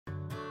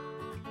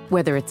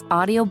Whether it's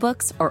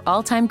audiobooks or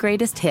all-time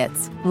greatest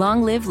hits,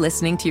 long live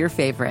listening to your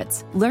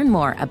favorites. Learn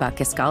more about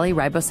Kisqali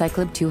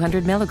Ribociclib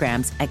 200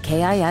 milligrams at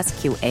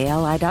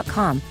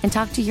KISQALI.com and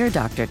talk to your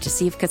doctor to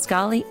see if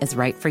Kisqali is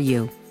right for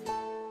you.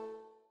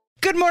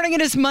 Good morning. It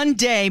is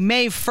Monday,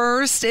 May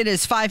 1st. It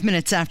is 5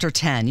 minutes after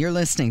 10. You're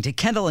listening to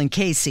Kendall and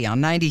Casey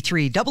on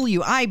 93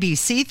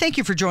 WIBC. Thank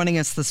you for joining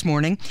us this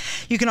morning.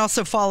 You can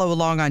also follow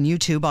along on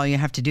YouTube. All you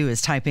have to do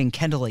is type in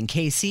Kendall and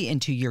Casey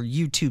into your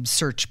YouTube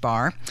search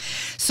bar.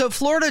 So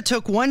Florida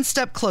took one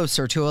step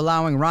closer to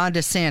allowing Ron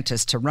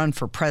DeSantis to run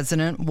for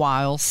president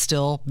while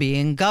still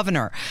being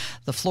governor.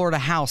 The Florida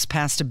House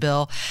passed a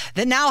bill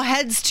that now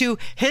heads to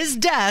his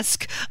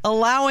desk,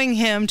 allowing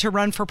him to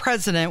run for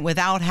president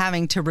without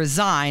having to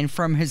resign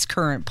from his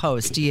current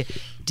post. Do you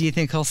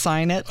think he'll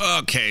sign it?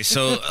 Okay,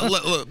 so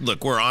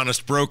look, we're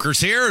honest brokers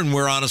here, and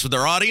we're honest with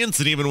our audience.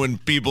 And even when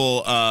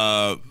people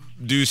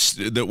do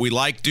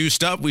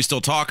stuff, we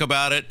still talk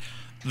about it.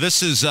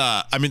 This is,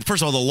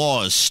 first of all, the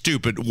law is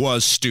stupid.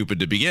 Was stupid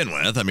to begin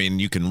with. I mean,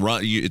 you can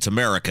run. It's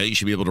America. You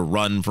should be able to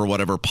run for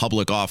whatever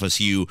public office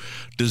you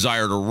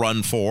desire to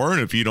run for. And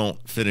if you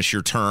don't finish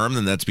your term,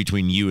 then that's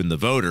between you and the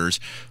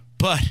voters.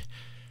 But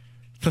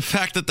the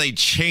fact that they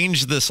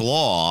changed this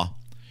law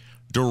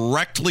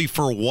directly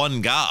for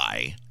one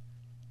guy,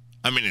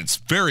 I mean, it's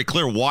very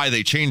clear why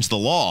they changed the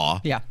law.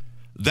 Yeah.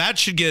 That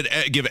should give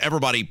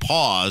everybody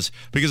pause,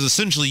 because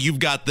essentially you've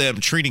got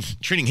them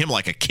treating him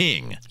like a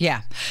king.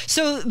 Yeah.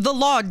 So the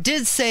law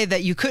did say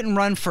that you couldn't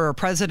run for a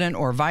president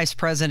or vice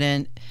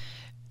president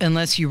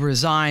unless you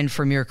resigned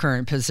from your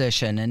current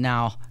position. And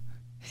now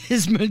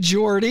his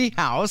majority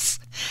house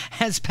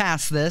has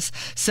passed this.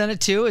 Senate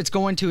 2, it's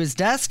going to his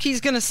desk.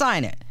 He's going to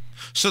sign it.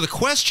 So the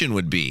question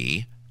would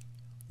be,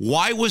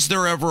 why was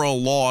there ever a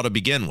law to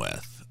begin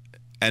with?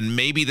 And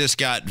maybe this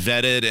got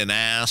vetted and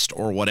asked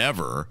or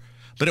whatever,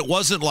 but it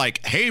wasn't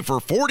like, hey, for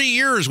 40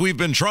 years we've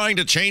been trying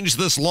to change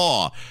this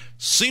law.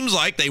 Seems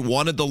like they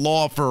wanted the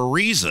law for a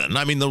reason.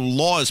 I mean, the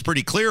law is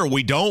pretty clear.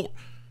 The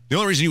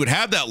only reason you would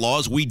have that law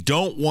is we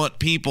don't want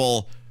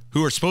people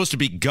who are supposed to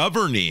be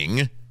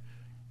governing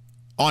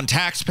on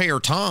taxpayer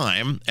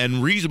time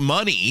and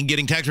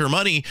getting taxpayer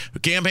money,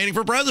 campaigning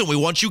for president. We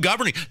want you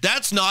governing.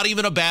 That's not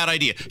even a bad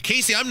idea.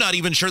 Casey, I'm not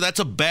even sure that's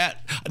a bad.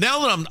 Now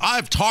that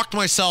I've talked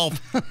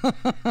myself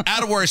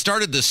out of where I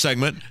started this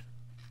segment,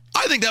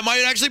 I think that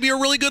might actually be a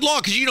really good law,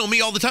 because you know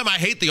me all the time. I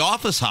hate the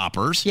office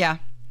hoppers. Yeah.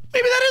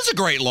 Maybe that is a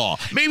great law.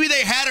 Maybe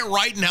they had it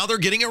right and now they're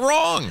getting it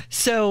wrong.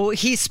 So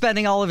he's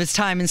spending all of his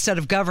time, instead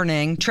of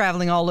governing,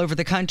 traveling all over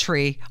the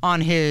country on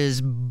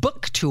his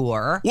book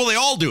tour. Well, they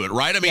all do it,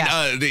 right? I mean,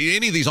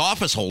 any of these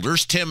office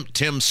holders, Tim,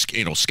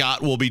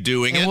 Scott will be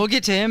doing it. And we'll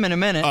get to him in a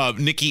minute. Not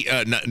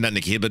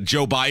Nikki, but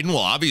Joe Biden will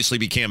obviously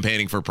be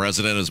campaigning for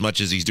president as much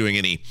as he's doing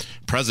any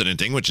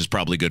presidenting, which is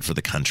probably good for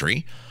the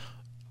country.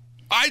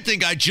 I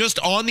think I just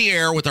on the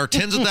air with our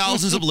tens of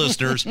thousands of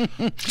listeners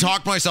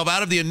talked myself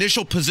out of the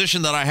initial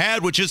position that I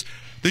had, which is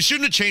they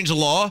shouldn't have changed the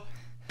law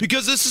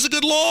because this is a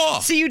good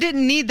law. So you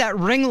didn't need that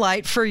ring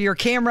light for your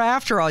camera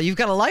after all. You've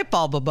got a light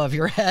bulb above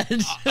your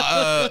head.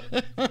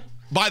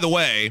 By the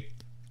way,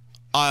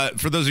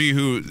 for those of you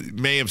who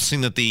may have seen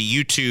that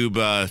the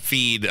YouTube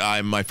feed,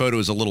 my photo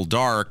is a little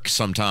dark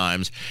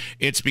sometimes.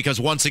 It's because,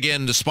 once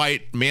again,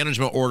 despite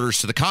management orders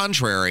to the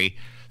contrary,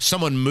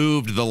 someone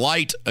moved the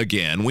light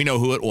again. We know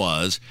who it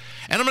was.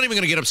 And I'm not even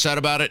going to get upset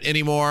about it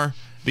anymore,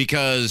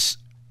 because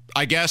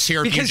I guess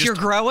here... Because you're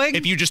growing?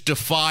 If you just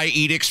defy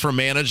edicts from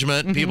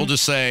management, people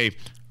just say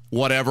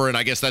whatever, and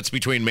I guess that's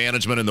between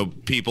management and the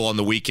people on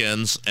the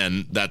weekends,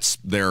 and that's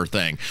their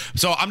thing.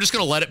 So I'm just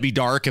going to let it be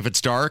dark if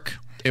it's dark.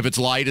 If it's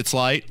light, it's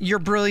light. Your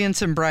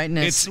brilliance and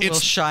brightness will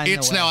shine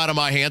It's away. Now out of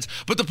my hands.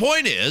 But the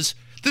point is,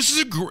 this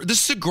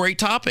is a great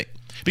topic,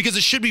 because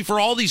it should be for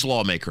all these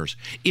lawmakers.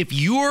 If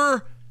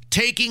you're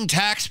taking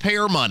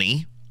taxpayer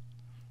money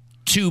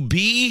to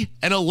be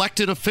an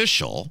elected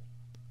official,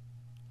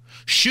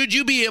 should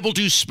you be able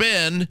to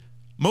spend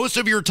most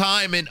of your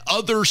time in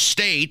other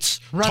states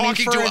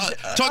talking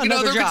to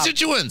other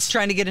constituents?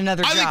 Trying to get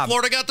another job. I think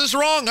Florida got this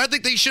wrong. I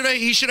think he should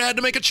have had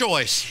to make a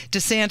choice.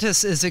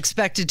 DeSantis is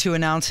expected to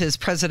announce his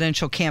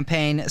presidential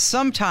campaign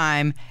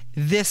sometime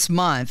this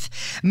month.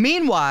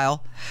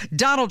 Meanwhile,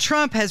 Donald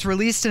Trump has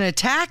released an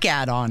attack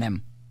ad on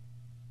him.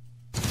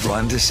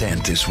 Ron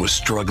DeSantis was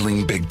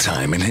struggling big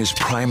time in his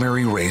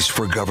primary race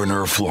for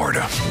governor of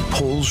Florida.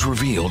 Polls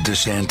revealed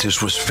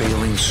DeSantis was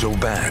failing so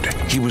bad,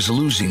 he was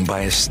losing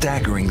by a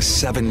staggering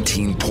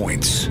 17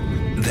 points.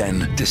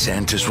 Then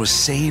DeSantis was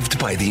saved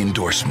by the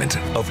endorsement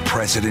of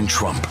President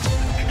Trump.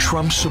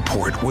 Trump's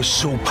support was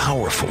so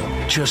powerful,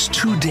 just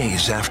 2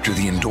 days after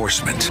the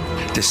endorsement,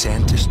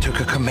 DeSantis took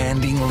a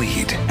commanding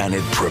lead, and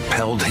it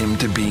propelled him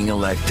to being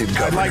elected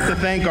governor. I'd like to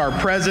thank our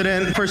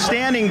president for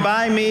standing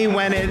by me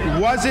when it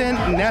wasn't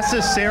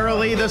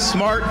necessarily the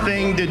smart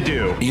thing to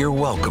do. You're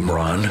welcome,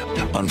 Ron.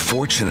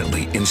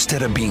 Unfortunately,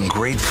 instead of being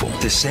grateful,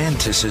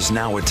 DeSantis is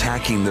now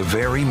attacking the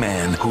very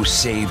man who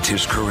saved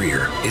his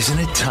career. Isn't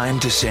it time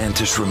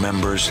DeSantis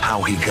remembers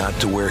how he got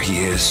to where he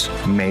is?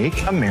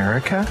 Make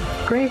America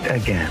great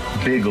again.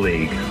 Big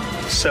league.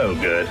 So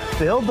good.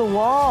 Build the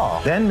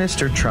wall. Then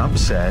Mr. Trump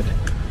said,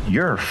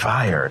 "You're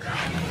fired."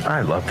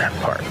 I love that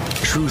part.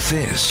 Truth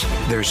is,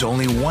 there's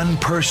only one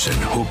person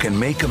who can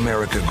make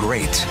America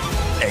great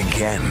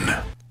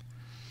again.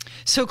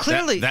 So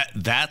clearly...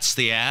 That's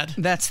the ad?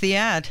 That's the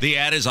ad. The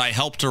ad is, I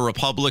helped a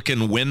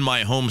Republican win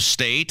my home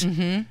state,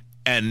 Mm-hmm.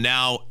 and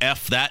now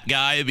F that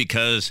guy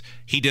because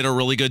he did a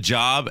really good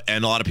job,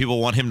 and a lot of people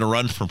want him to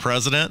run for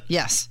president?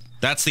 Yes.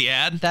 That's the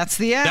ad? That's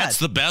the ad. That's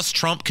the best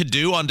Trump could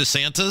do on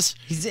DeSantis?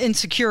 He's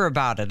insecure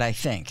about it, I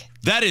think.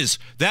 That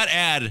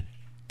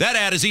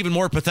ad is even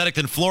more pathetic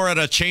than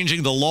Florida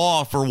changing the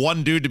law for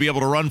one dude to be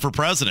able to run for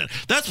president.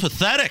 That's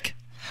pathetic.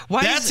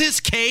 That's his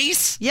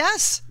case?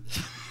 Yes.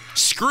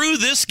 Screw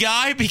this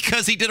guy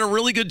because he did a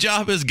really good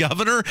job as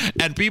governor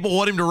and people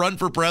want him to run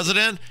for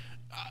president?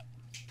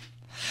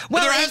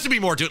 Well, there has to be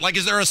more to it. Like,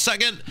 is there a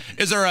second?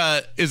 Is there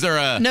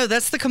a... No,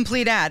 that's the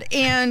complete ad.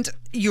 And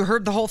you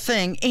heard the whole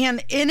thing.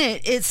 And in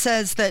it, it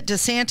says that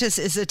DeSantis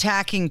is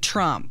attacking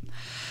Trump.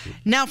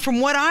 Now, from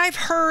what I've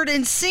heard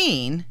and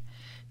seen,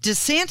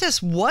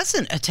 DeSantis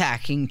wasn't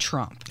attacking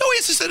Trump. No, he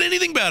hasn't said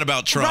anything bad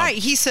about Trump. Right.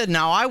 He said,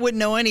 no, I wouldn't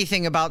know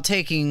anything about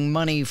taking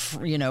money,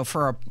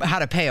 for how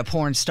to pay a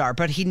porn star.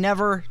 But he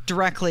never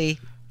directly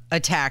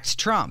attacked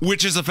Trump.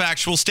 Which is a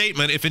factual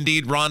statement if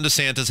indeed Ron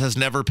DeSantis has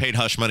never paid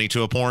hush money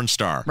to a porn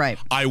star. Right.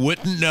 I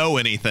wouldn't know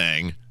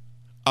anything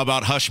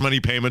about hush money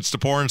payments to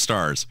porn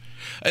stars.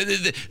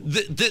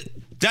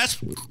 That's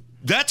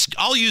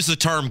I'll use the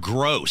term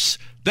gross.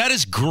 That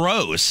is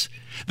gross.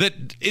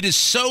 That it is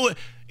so...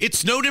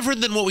 It's no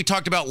different than what we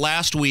talked about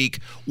last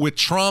week with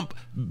Trump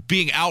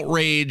being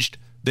outraged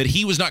that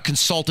he was not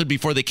consulted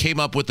before they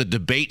came up with the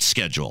debate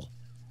schedule.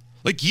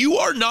 Like, you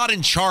are not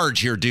in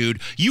charge here,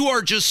 dude. You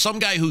are just some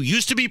guy who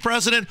used to be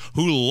president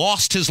who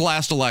lost his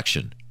last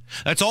election.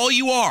 That's all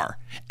you are.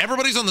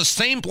 Everybody's on the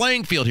same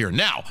playing field here.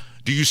 Now,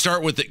 do you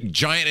start with the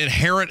giant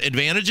inherent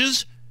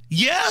advantages?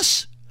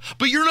 Yes.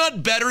 But you're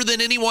not better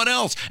than anyone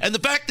else. And the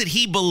fact that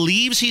he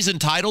believes he's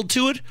entitled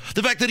to it,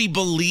 the fact that he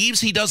believes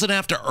he doesn't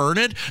have to earn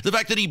it, the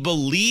fact that he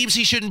believes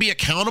he shouldn't be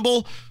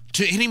accountable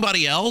to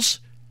anybody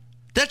else,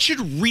 that should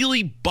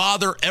really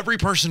bother every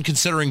person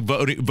considering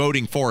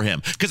voting for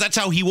him, because that's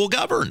how he will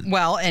govern.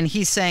 Well, and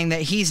he's saying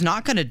that he's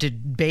not going to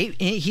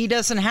debate. He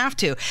doesn't have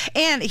to.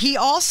 And he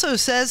also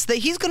says that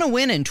he's going to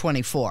win in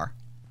 24.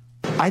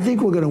 I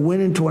think we're going to win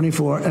in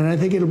 24, and I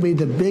think it'll be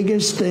the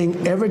biggest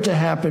thing ever to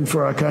happen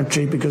for our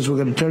country, because we're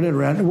going to turn it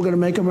around and we're going to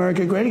make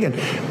America great again.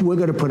 We're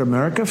going to put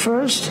America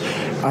first.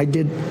 I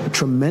did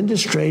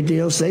tremendous trade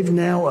deals. They've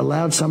now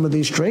allowed some of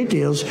these trade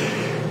deals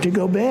to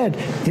go bad.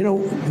 You know,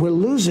 we're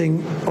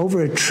losing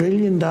over $1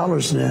 trillion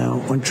now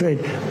on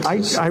trade. I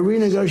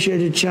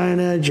renegotiated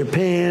China,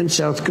 Japan,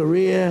 South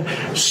Korea,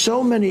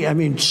 so many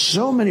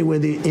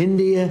with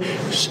India.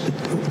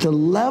 The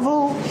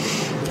level...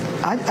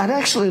 I'd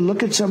actually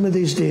look at some of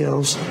these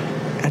deals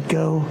and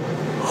go,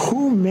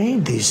 who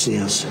made these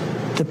deals?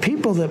 The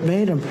people that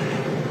made them.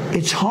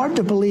 It's hard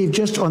to believe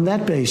just on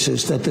that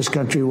basis that this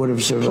country would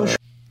have survived.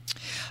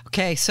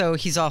 Okay, so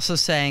he's also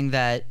saying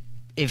that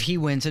if he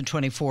wins in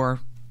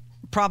 24,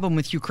 problem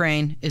with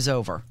Ukraine is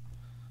over.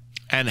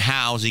 And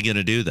how's he going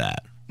to do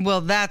that? Well,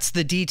 that's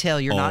the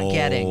detail you're not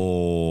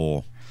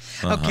getting.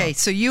 Okay,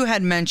 so you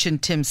had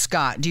mentioned Tim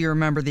Scott. Do you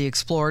remember the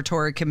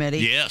exploratory committee?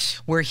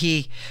 Yes. Where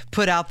he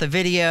put out the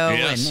video,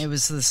 yes. And it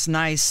was this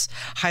nice,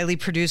 highly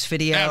produced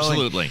video.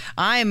 Absolutely.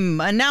 I'm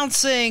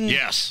announcing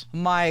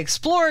my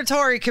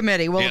exploratory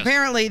committee. Well,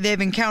 apparently they've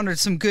encountered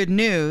some good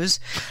news,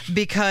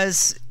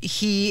 because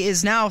he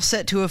is now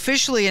set to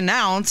officially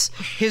announce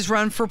his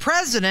run for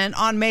president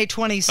on May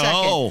 22nd.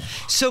 Oh.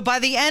 So by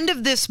the end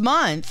of this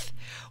month,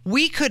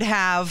 we could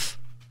have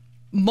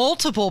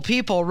multiple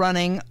people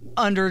running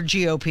under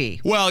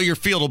GOP. Well, your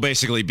field will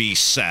basically be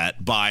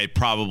set by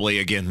probably,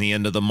 again, the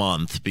end of the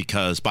month,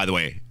 because, by the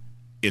way,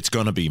 it's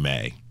going to be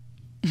May.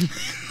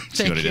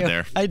 See what I did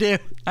there? I do.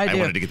 I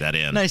wanted to get that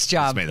in. Nice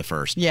job. It's May the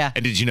 1st. Yeah.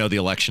 And did you know the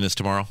election is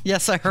tomorrow?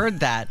 Yes, I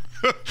heard that.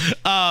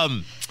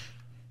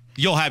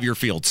 You'll have your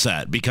field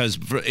set, because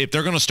if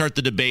they're going to start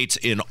the debates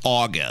in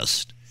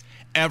August,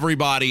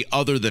 everybody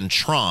other than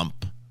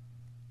Trump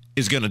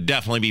is going to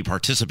definitely be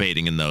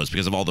participating in those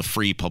because of all the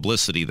free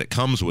publicity that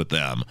comes with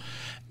them.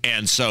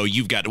 And so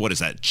you've got, what is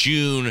that,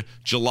 June,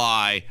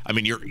 July? I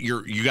mean,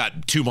 you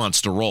got 2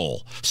 months to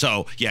roll.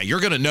 So, yeah,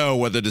 you're going to know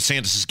whether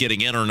DeSantis is getting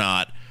in or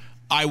not.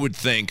 I would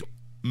think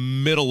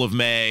middle of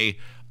May.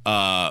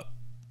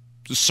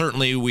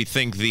 Certainly, we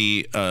think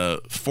the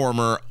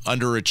former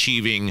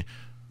underachieving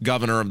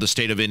governor of the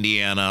state of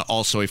Indiana,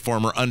 also a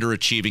former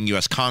underachieving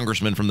U.S.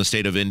 congressman from the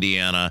state of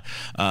Indiana,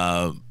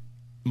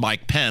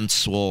 Mike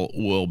Pence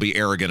will be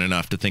arrogant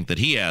enough to think that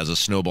he has a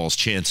snowball's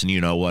chance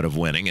and of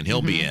winning, and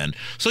he'll be in.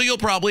 So you'll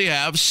probably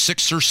have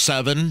 6 or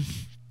 7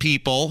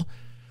 people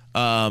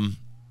that'll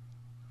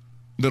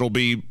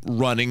be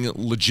running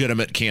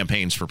legitimate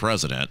campaigns for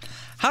president.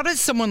 How does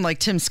someone like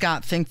Tim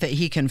Scott think that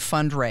he can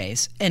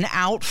fundraise and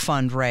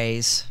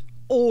out-fundraise,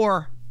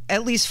 or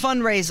at least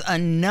fundraise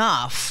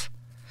enough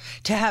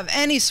to have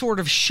any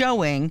sort of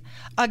showing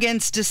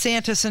against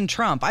DeSantis and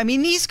Trump? I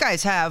mean, these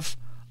guys have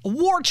a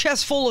war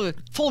chest full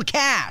of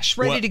cash,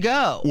 ready to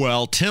go.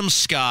 Well, Tim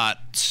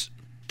Scott's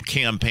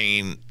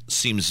campaign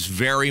seems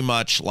very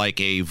much like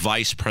a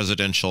vice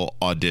presidential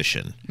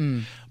audition.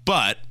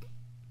 But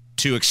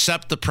to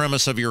accept the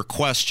premise of your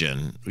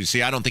question, you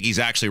see, I don't think he's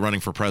actually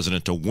running for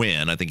president to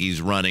win. I think he's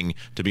running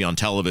to be on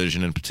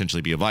television and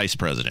potentially be a vice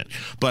president.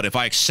 But if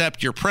I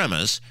accept your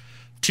premise,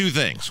 two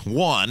things.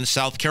 One,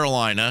 South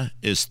Carolina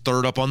is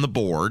third up on the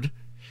board.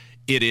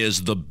 It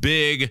is the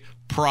big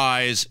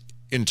prize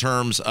in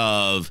terms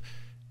of,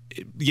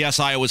 yes,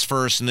 Iowa's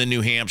first and then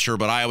New Hampshire,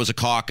 but Iowa's a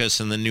caucus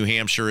and then New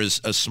Hampshire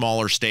is a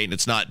smaller state and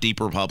it's not deep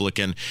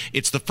Republican.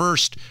 It's the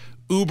first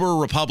uber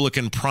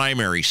Republican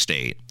primary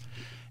state.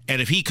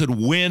 And if he could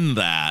win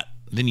that,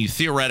 then you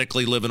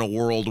theoretically live in a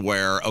world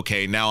where,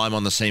 okay, now I'm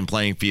on the same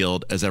playing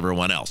field as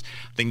everyone else.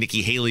 I think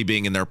Nikki Haley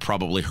being in there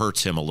probably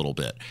hurts him a little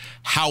bit.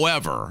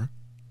 However,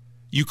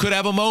 you could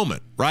have a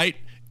moment, right?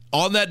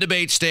 On that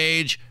debate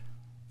stage,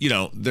 you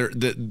know,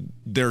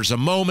 there's a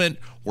moment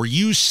where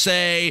you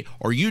say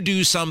or you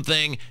do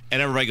something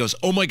and everybody goes,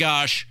 oh my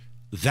gosh,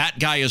 that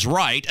guy is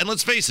right. And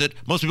let's face it,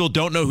 most people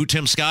don't know who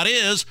Tim Scott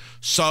is,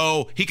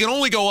 so he can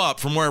only go up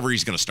from wherever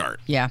he's going to start.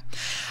 Yeah.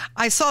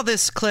 I saw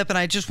this clip and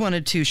I just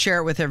wanted to share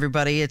it with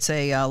everybody. It's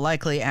a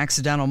likely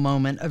accidental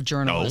moment of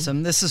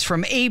journalism. This is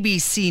from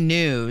ABC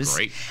News.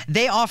 Great.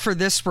 They offer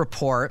this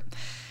report.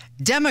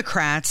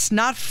 Democrats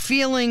not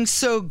feeling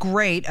so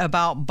great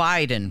about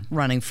Biden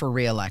running for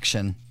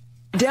re-election.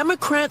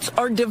 Democrats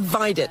are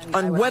divided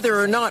on whether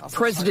or not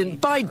President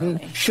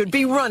Biden should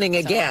be running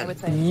again.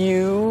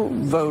 You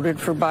voted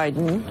for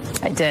Biden.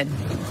 I did.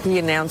 He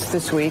announced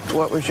this week.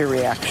 What was your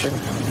reaction?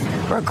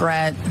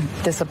 Regret,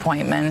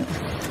 disappointment,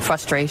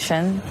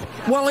 frustration.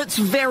 While it's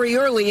very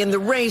early in the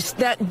race,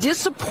 that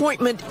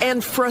disappointment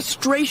and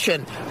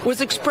frustration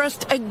was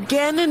expressed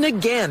again and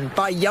again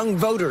by young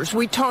voters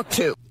we talked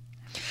to.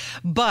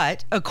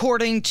 But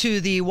according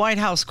to the White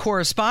House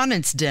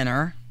Correspondents'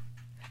 Dinner,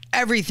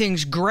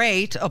 everything's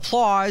great,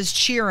 applause,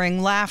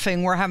 cheering,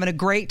 laughing. We're having a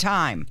great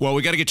time. Well,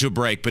 we got to get to a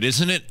break, but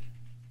isn't it?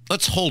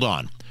 Let's hold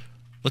on.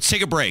 Let's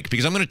take a break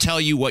because I'm going to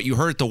tell you what you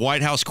heard at the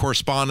White House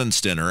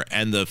Correspondents' Dinner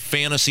and the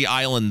fantasy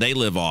island they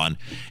live on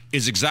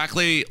is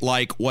exactly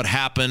like what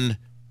happened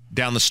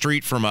down the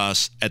street from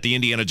us at the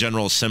Indiana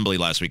General Assembly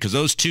last week, because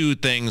those two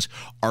things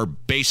are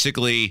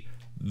basically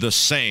the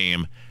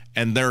same.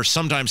 And there's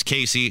sometimes,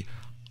 Casey,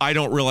 I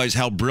don't realize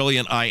how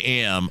brilliant I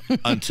am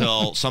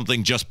until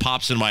something just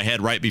pops in my head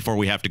right before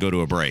we have to go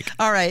to a break.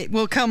 All right,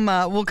 we'll come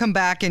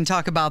back and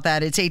talk about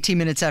that. It's 18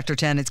 minutes after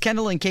 10. It's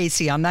Kendall and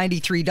Casey on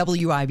 93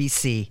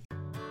 WIBC.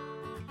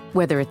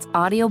 Whether it's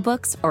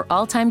audiobooks or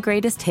all-time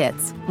greatest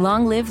hits,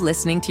 long live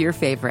listening to your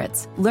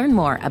favorites. Learn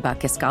more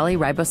about Kisqali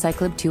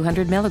Ribociclib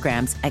 200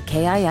 milligrams at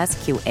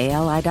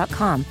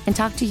KISQALI.com and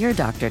talk to your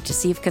doctor to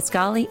see if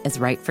Kisqali is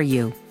right for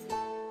you.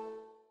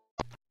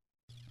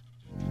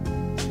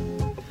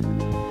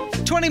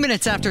 20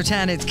 minutes after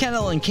 10, it's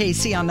Kendall and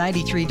Casey on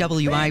 93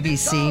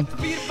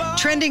 WIBC.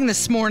 Trending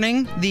this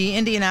morning, the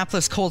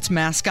Indianapolis Colts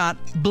mascot,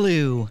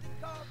 Blue.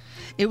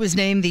 It was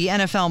named the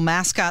NFL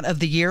Mascot of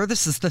the Year.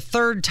 This is the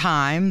third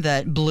time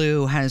that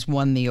Blue has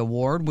won the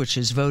award, which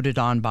is voted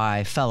on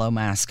by fellow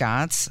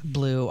mascots.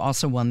 Blue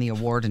also won the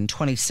award in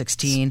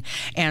 2016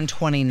 and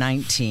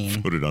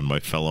 2019. Voted on by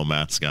fellow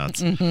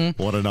mascots.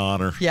 What an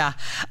honor. Yeah.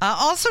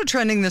 Also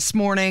trending this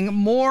morning,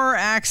 more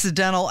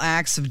accidental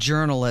acts of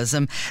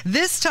journalism.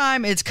 This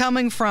time it's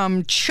coming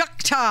from Chuck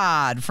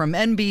Todd from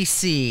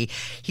NBC.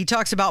 He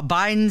talks about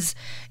Biden's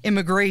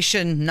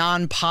immigration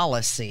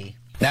non-policy.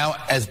 Now,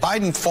 as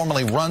Biden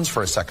formally runs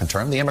for a second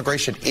term, the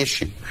immigration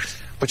issue,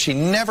 which he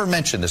never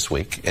mentioned this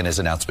week in his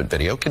announcement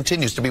video,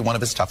 continues to be one of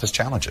his toughest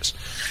challenges.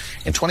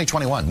 In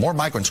 2021, more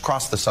migrants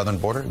crossed the southern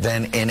border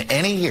than in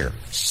any year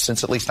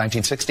since at least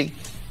 1960.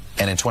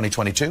 And in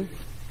 2022,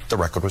 the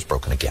record was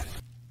broken again.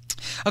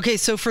 Okay,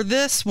 so for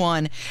this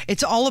one,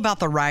 it's all about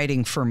the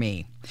writing for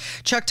me.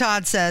 Chuck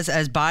Todd says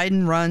as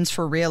Biden runs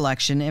for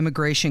re-election,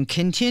 immigration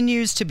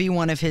continues to be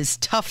one of his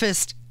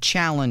toughest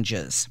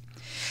challenges.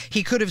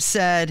 He could have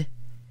said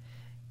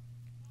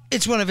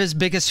it's one of his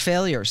biggest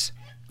failures.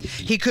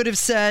 He could have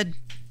said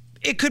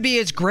it could be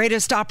his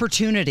greatest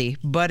opportunity,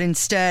 but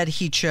instead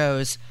he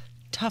chose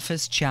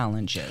toughest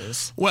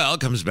challenges. Well, it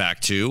comes back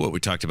to what we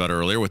talked about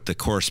earlier with the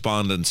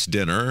Correspondents'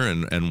 Dinner,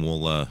 and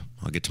we'll I'll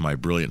get to my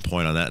brilliant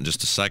point on that in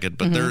just a second.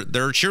 But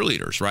they're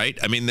cheerleaders, right?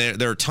 I mean,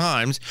 there are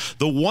times.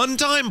 The one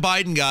time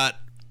Biden got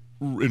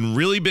in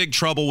really big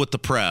trouble with the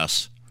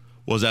press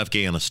was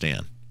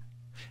Afghanistan.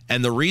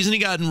 And the reason he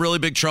got in really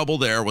big trouble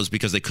there was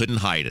because they couldn't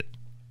hide it.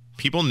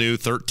 People knew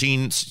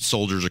 13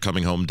 soldiers are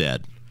coming home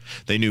dead.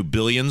 They knew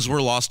billions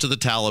were lost to the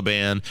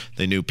Taliban.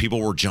 They knew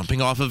people were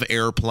jumping off of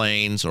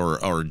airplanes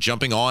or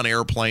jumping on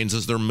airplanes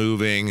as they're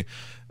moving.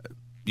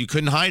 You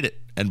couldn't hide it.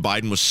 And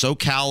Biden was so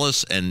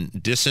callous and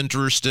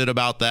disinterested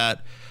about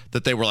that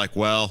they were like,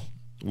 well,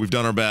 we've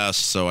done our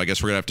best, so I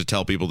guess we're going to have to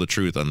tell people the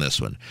truth on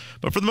this one.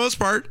 But for the most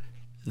part,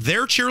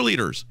 they're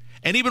cheerleaders.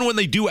 And even when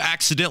they do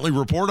accidentally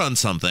report on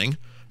something,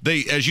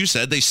 they, as you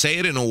said, they say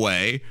it in a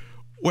way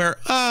where,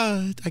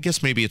 I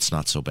guess maybe it's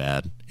not so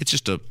bad. It's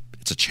just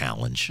It's a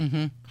challenge.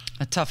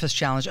 A toughest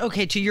challenge.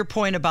 Okay, to your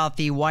point about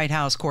the White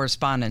House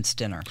Correspondents'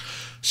 Dinner.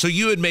 So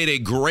you had made a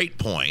great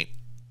point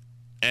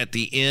at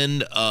the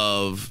end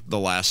of the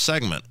last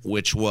segment,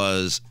 which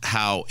was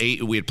how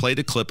we had played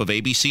a clip of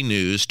ABC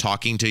News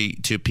talking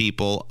to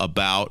people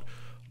about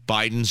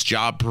Biden's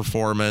job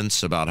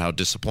performance, about how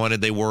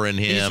disappointed they were in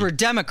him. These were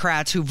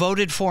Democrats who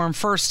voted for him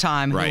first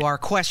time Right. who are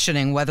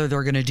questioning whether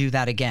they're going to do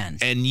that again.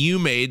 And you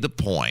made the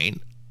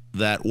point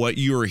that what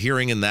you were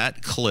hearing in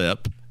that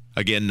clip,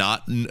 again,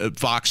 not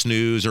Fox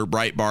News or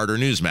Breitbart or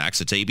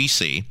Newsmax, it's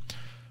ABC,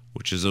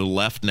 which is a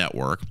left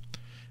network,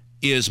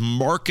 is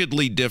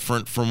markedly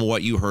different from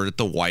what you heard at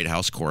the White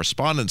House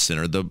Correspondents'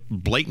 Center, the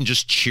blatant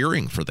just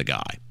cheering for the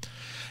guy.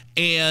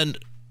 And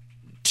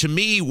to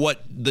me,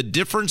 what the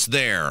difference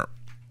there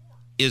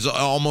is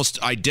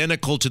almost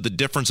identical to the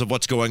difference of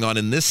what's going on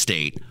in this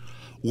state,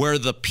 where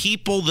the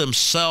people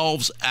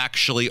themselves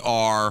actually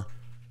are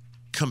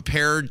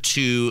compared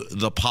to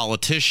the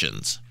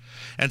politicians.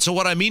 And so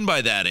what I mean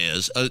by that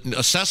is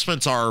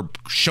assessments are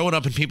showing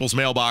up in people's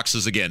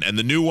mailboxes again, and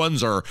the new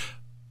ones are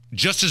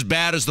just as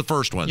bad as the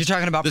first ones. You're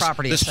talking about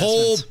property This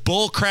whole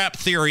bullcrap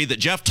theory that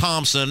Jeff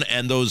Thompson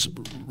and those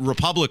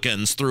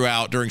Republicans threw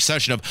out during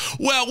session of,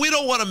 well, we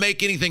don't want to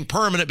make anything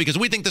permanent because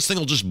we think this thing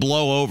will just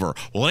blow over.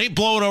 Well, it ain't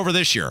blowing over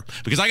this year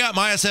because I got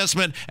my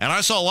assessment and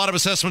I saw a lot of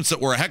assessments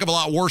that were a heck of a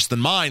lot worse than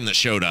mine that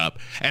showed up,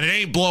 and it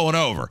ain't blowing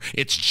over.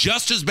 It's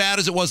just as bad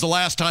as it was the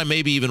last time,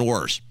 maybe even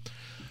worse.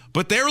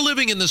 But they're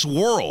living in this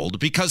world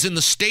because in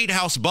the State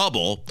House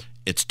bubble,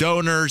 it's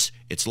donors,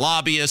 it's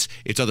lobbyists,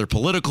 it's other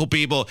political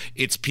people,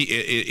 it's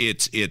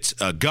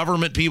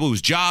government people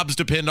whose jobs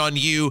depend on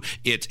you,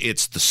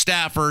 it's the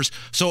staffers.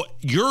 So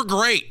you're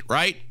great,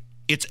 right?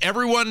 It's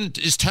everyone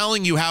is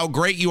telling you how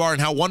great you are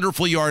and how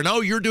wonderful you are, and oh,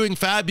 you're doing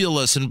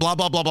fabulous and blah,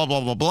 blah, blah, blah, blah,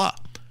 blah, blah.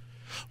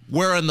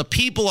 Wherein the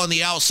people on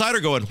the outside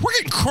are going, we're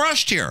getting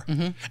crushed here,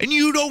 and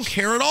you don't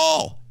care at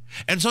all.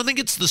 And so I think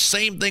it's the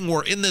same thing.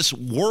 We're in this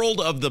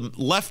world of the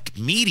left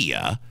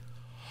media.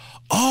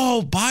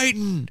 Oh,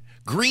 Biden,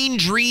 green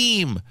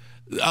dream,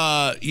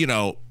 tax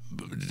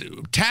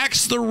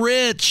the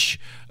rich.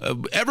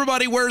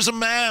 Everybody wears a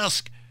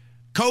mask.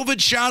 COVID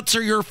shots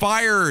or you're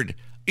fired.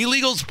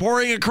 Illegals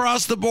pouring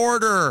across the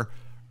border.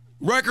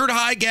 Record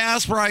high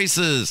gas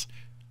prices.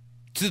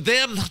 To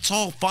them, that's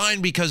all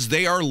fine because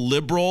they are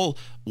liberal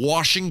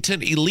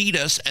Washington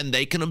elitists and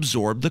they can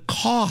absorb the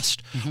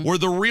cost. Where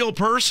the real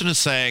person is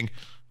saying,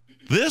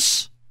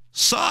 this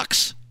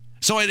sucks.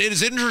 So it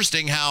is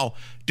interesting how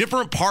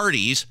different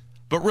parties,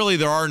 but really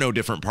there are no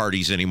different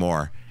parties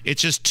anymore.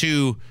 It's just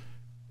the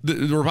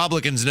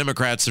Republicans and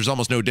Democrats, there's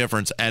almost no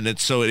difference. And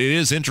it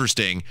is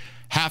interesting,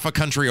 half a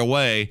country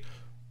away,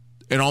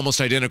 an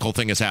almost identical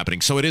thing is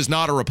happening. So it is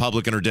not a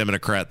Republican or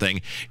Democrat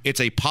thing.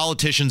 It's a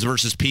politicians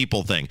versus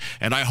people thing.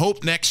 And I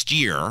hope next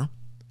year,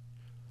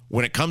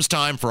 when it comes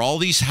time for all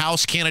these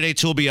House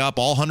candidates who will be up,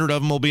 all 100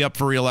 of them will be up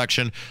for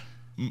re-election,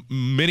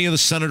 many of the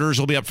senators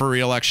will be up for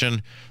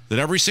re-election, that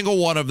every single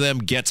one of them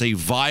gets a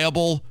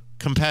viable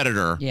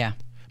competitor. Yeah.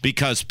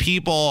 Because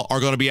people are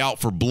going to be out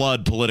for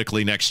blood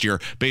politically next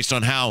year based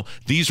on how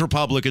these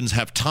Republicans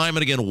have time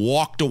and again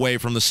walked away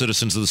from the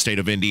citizens of the state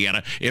of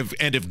Indiana.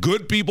 If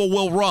good people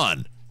will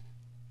run,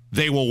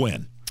 they will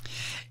win.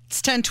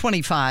 It's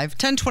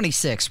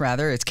 1026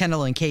 rather. It's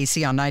Kendall and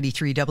Casey on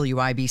 93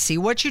 WIBC.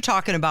 What you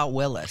talking about,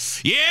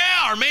 Willis? Yeah,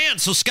 our man.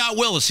 So Scott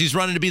Willis, he's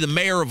running to be the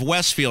mayor of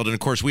Westfield. And of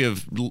course, we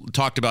have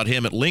talked about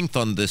him at length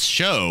on this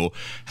show,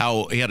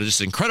 how he had a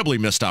just incredibly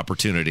missed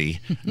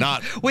opportunity.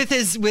 Not with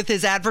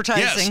his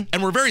advertising. Yes,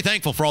 and we're very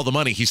thankful for all the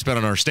money he spent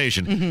on our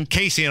station.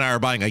 Casey and I are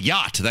buying a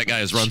yacht. That guy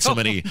has run so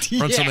many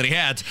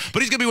ads.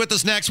 But he's going to be with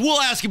us next.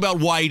 We'll ask you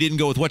about why he didn't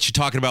go with what you're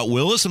talking about,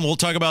 Willis. And we'll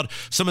talk about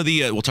some of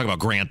the, we'll talk about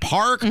Grant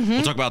Park.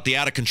 We'll talk about the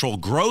out-of-control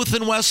growth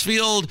in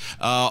Westfield,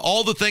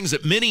 all the things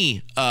that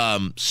many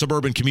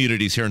suburban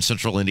communities here in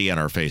central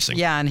Indiana are facing.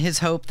 Yeah, and his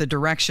hope, the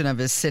direction of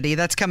his city.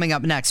 That's coming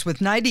up next with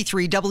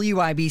 93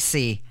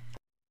 WIBC.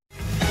 The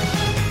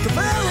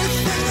very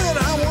thing that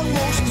I want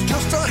most is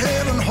just to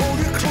head and hold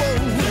you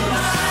close.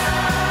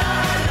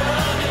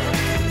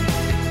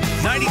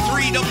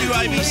 93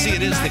 WIBC,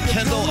 it is the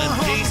Kendall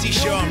and Casey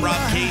Show. I'm Rob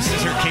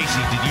Casey's here.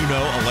 Casey, did you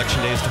know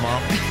Election Day is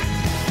tomorrow?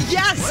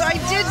 Yes, I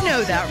did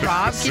know that,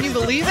 Rob. Can you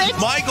believe it?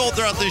 My goal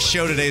throughout this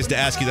show today is to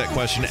ask you that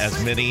question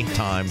as many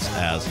times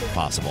as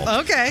possible.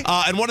 Okay.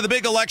 And one of the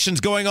big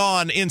elections going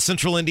on in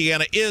central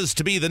Indiana is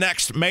to be the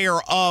next mayor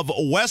of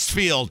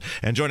Westfield.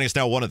 And joining us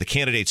now, one of the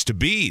candidates to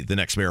be the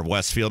next mayor of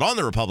Westfield on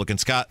the Republican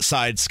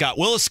side, Scott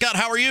Willis. Scott,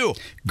 how are you?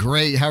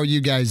 Great. How are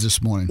you guys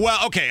this morning?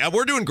 Well, okay,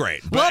 we're doing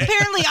great. Well,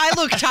 apparently I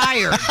look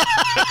tired.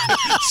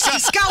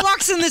 Scott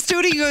walks in the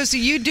studio and goes, "Are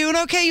you doing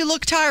okay? You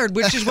look tired,"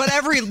 which is what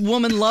every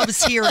woman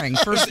loves hearing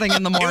first thing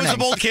in the morning. It was a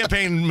bold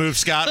campaign move,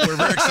 Scott. We're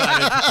very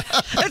excited.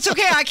 It's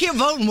okay. I can't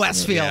vote in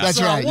Westfield. That's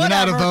so right.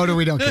 whatever. You're not a voter.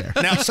 We don't care.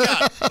 Now,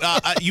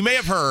 Scott, you may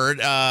have heard,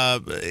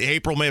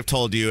 April may have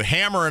told you,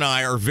 Hammer and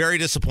I are very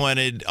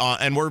disappointed,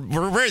 and we're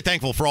very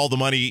thankful for all the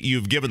money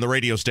you've given the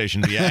radio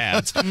station via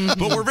ads.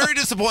 But we're very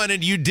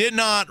disappointed you did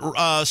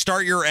not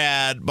start your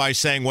ad by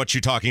saying what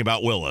you're talking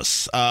about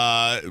Willis.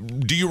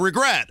 Do you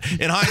regret,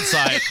 in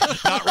hindsight,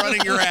 not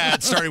running your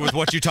ad starting with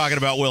what you're talking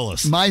about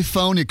Willis? My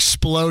phone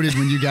exploded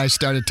when you guys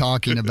started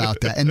talking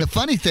about that. And the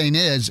funny thing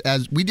is,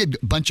 as we did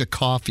a bunch of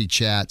coffee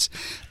chats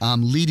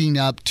leading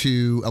up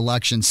to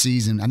election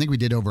season, I think we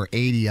did over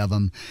 80 of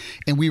them,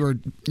 and we were,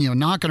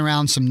 knocking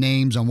around some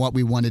names on what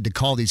we wanted to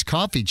call these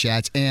coffee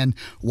chats, and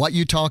what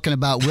you talking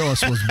about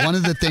Willis was one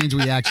of the things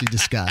we actually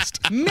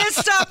discussed.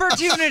 Missed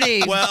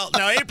opportunity. Well,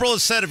 now April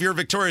has said if you're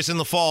victorious in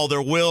the fall,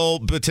 there will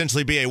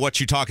potentially be a "What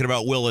You Talking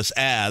About Willis"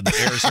 ad that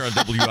airs here on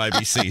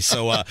WIBC.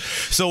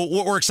 So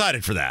we're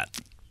excited for that.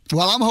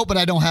 Well, I'm hoping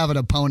I don't have an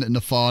opponent in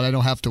the fall and I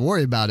don't have to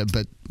worry about it,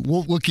 but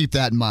we'll keep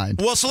that in mind.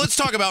 Well, so let's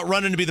talk about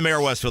running to be the mayor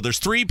of Westfield. There's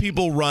 3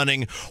 people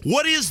running.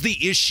 What is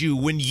the issue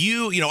when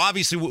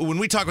obviously when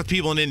we talk with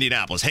people in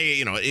Indianapolis,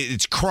 hey,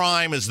 it's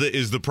crime is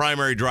the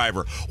primary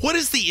driver. What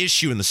is the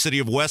issue in the city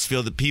of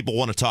Westfield that people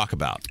want to talk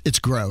about? It's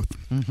growth.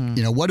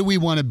 Mm-hmm. What do we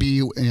want to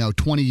be,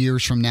 20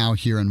 years from now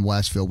here in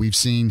Westfield? We've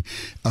seen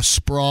a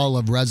sprawl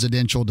of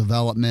residential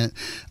development.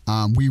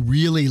 We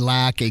really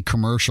lack a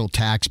commercial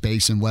tax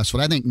base in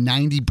Westfield. I think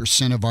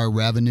 90% of our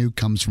revenue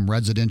comes from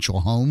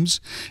residential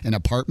homes and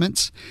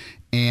apartments.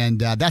 And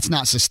that's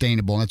not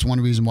sustainable. And that's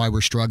one reason why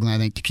we're struggling, I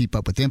think, to keep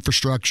up with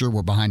infrastructure.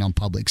 We're behind on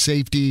public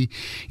safety.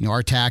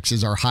 Our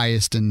taxes are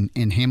highest in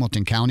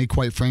Hamilton County,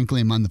 quite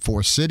frankly, among the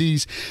 4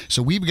 cities.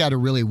 So we've got to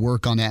really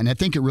work on that. And I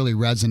think it really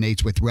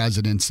resonates with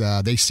residents.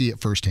 They see it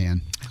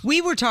firsthand.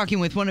 We were talking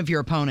with one of your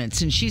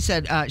opponents, and she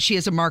said she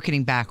has a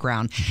marketing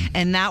background,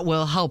 and that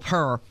will help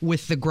her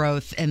with the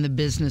growth and the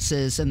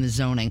businesses and the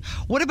zoning.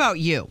 What about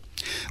you?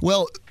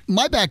 Well,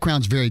 my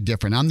background's very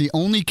different. I'm the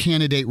only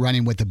candidate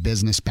running with a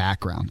business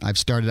background. I've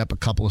started up a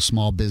couple of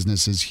small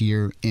businesses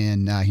here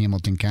in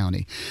Hamilton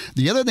County.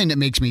 The other thing that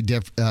makes me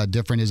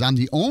different is I'm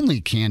the only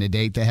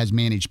candidate that has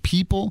managed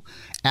people,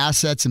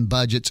 assets, and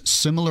budgets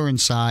similar in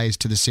size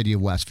to the city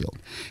of Westfield.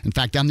 In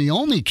fact, I'm the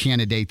only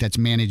candidate that's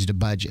managed a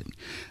budget.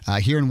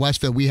 Here in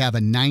Westfield, we have a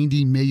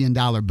 $90 million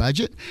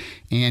budget,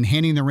 and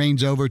handing the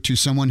reins over to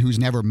someone who's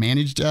never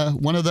managed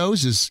one of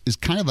those is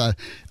kind of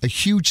a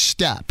huge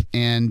step.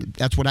 And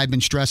that's what I've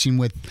been stressing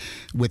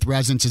with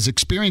residents is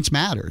experience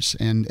matters.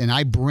 And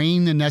I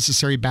bring the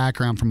necessary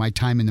background from my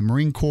time in the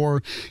Marine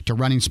Corps to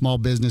running small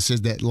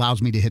businesses that allows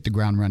me to hit the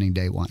ground running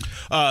day one.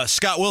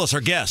 Scott Willis,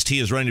 our guest, he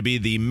is running to be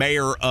the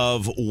mayor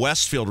of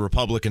Westfield.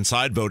 Republican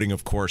side voting,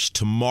 of course,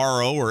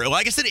 tomorrow,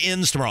 I guess it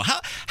ends tomorrow.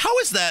 How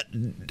is that?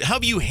 How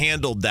have you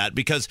handled that?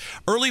 Because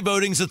early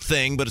voting's a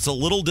thing, but it's a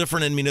little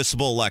different in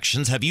municipal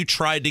elections. Have you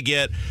tried to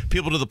get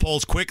people to the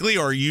polls quickly,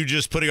 or are you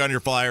just putting on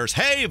your flyers,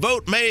 hey,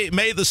 vote May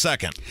the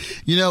 2nd?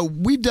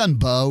 We've done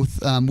both.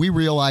 We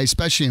realize,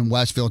 especially in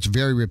Westfield, it's a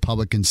very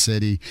Republican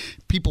city.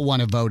 People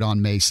want to vote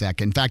on May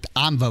 2nd. In fact,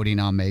 I'm voting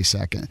on May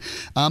 2nd.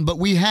 But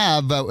we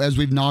have, as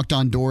we've knocked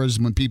on doors,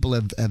 when people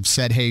have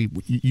said, hey,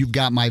 you've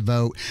got my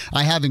vote,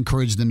 I have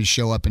encouraged them to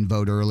show up and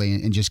vote early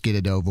and just get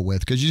it over with,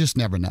 because you just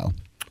never know.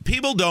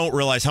 People don't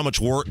realize how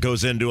much work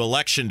goes into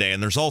Election Day,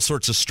 and there's all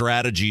sorts of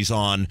strategies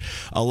on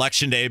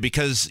Election Day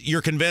because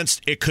you're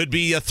convinced it could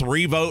be a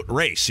 3-vote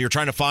race. You're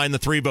trying to find the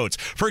 3 votes.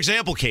 For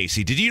example,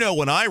 Casey, did you know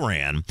when I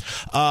ran,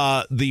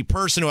 the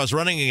person who I was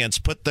running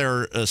against put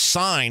their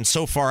sign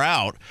so far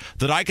out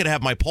that I could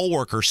have my poll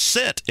worker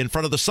sit in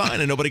front of the sign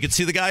and nobody could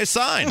see the guy's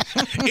sign?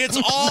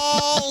 It's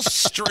all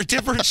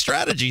different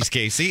strategies,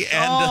 Casey.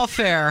 And, all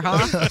fair,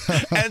 huh?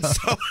 And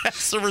so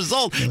as a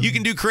result, you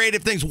can do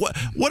creative things.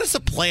 What is the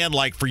plan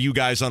like for you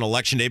guys on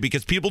Election Day?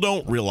 Because people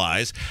don't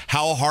realize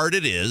how hard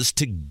it is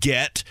to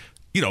get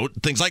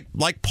things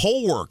like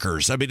poll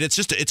workers. I mean,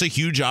 it's a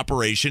huge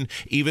operation,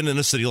 even in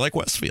a city like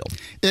Westfield.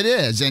 It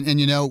is. And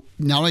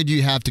not only do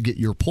you have to get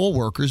your poll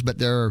workers, but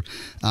there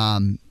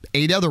are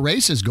 8 other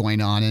races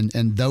going on,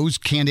 and those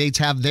candidates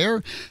have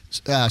their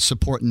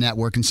support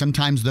network, and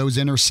sometimes those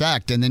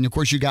intersect. And then, of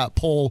course, you got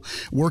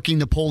working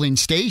the polling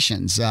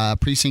stations.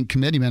 Precinct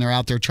committeemen are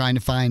out there trying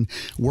to find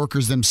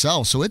workers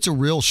themselves. So it's a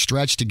real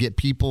stretch to get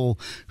people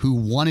who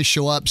want to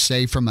show up,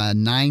 say, from a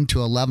 9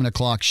 to 11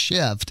 o'clock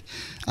shift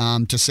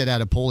to sit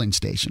at a polling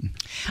station.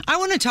 I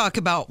want to talk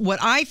about what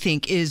I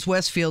think is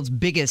Westfield's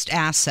biggest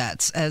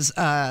assets. As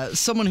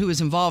someone who was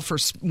involved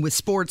with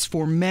sports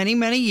for many,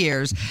 many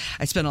years,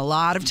 I spent a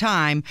lot of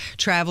time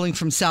traveling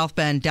from South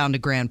Bend down to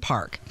Grand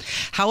Park.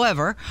 However,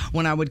 However,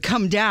 when I would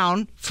come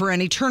down for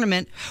any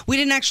tournament, we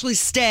didn't actually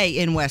stay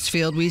in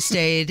Westfield. We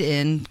stayed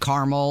in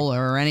Carmel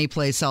or any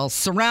place else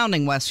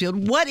surrounding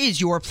Westfield. What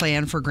is your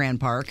plan for Grand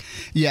Park?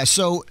 Yeah,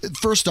 so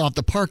first off,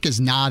 the park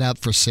is not up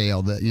for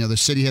sale. The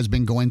city has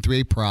been going through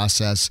a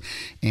process,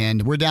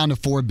 and we're down to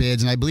 4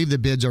 bids, and I believe the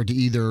bids are to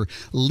either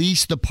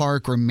lease the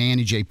park or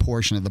manage a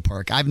portion of the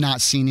park. I've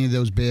not seen any of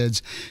those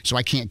bids, so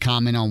I can't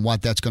comment on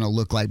what that's going to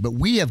look like. But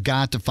we have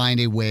got to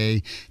find a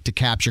way to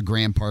capture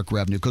Grand Park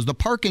revenue, because the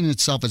park in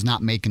itself is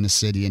not making the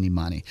city any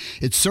money.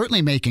 It's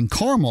certainly making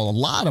Carmel a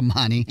lot of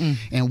money,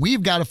 and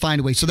we've got to find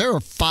a way. So there are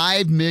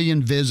 5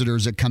 million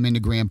visitors that come into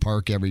Grand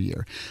Park every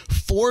year.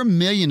 4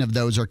 million of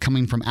those are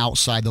coming from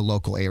outside the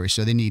local area.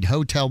 So they need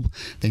hotel,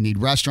 they need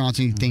restaurants,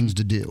 they need things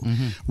to do.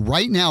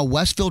 Right now,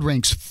 Westfield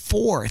ranks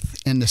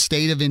 4th in the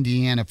state of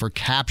Indiana for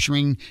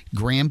capturing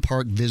Grand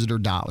Park visitor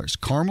dollars.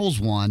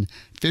 Carmel's 1,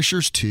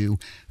 Fisher's 2,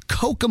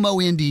 Kokomo,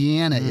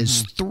 Indiana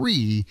is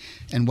 3,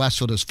 and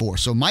Westfield is 4.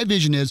 So my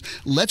vision is,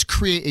 let's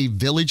create a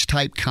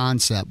village-type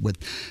concept with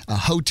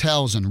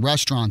hotels and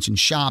restaurants and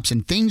shops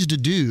and things to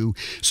do,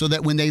 so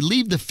that when they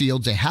leave the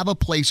fields, they have a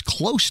place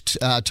close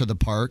to the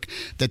park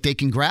that they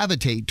can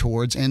gravitate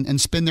towards and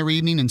spend their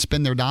evening and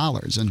spend their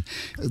dollars. And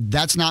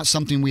that's not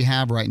something we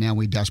have right now.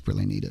 We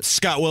desperately need it.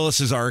 Scott Willis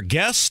is our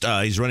guest.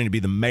 He's running to be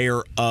the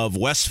mayor of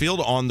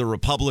Westfield on the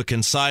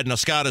Republican side. Now,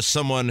 Scott, is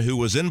someone who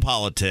was in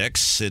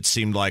politics. It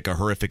seemed like a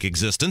horrific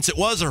existence. It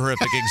was a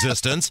horrific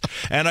existence,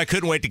 and I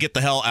couldn't wait to get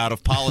the hell out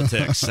of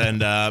politics.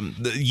 And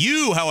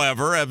you,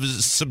 however, have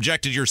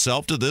subjected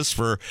yourself to this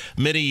for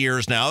many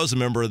years now as a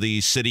member of the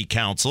city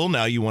council.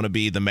 Now you want to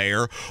be the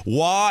mayor.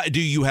 Why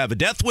do you have a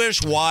death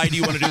wish? Why do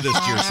you want to do this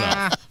to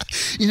yourself?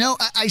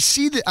 I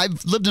see that.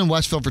 I've lived in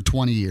Westfield for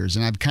 20 years,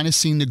 and I've kind of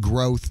seen the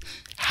growth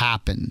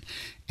happen.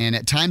 And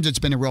at times it's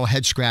been a real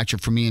head scratcher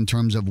for me in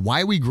terms of,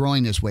 why are we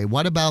growing this way?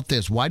 What about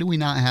this? Why do we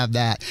not have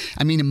that?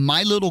 I mean, in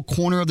my little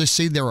corner of the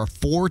city, there are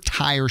 4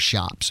 tire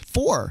shops.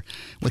 4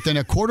 within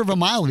a quarter of a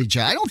mile of each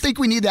other. I don't think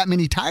we need that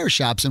many tire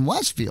shops in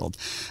Westfield.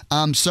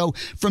 So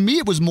for me,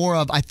 it was more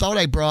of, I thought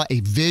I brought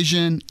a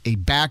vision, a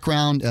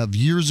background of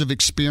years of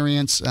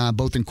experience,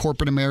 both in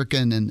corporate America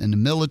and in the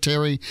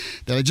military,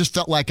 that I just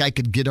felt like I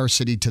could get our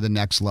city to the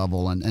next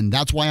level. And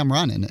that's why I'm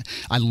running.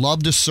 I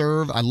love to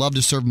serve. I love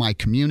to serve my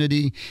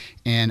community.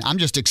 And I'm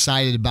just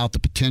excited about the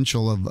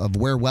potential of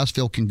where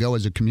Westfield can go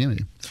as a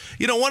community.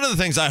 You know, one of the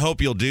things I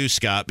hope you'll do,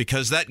 Scott,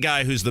 because that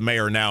guy who's the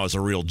mayor now is a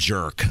real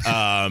jerk.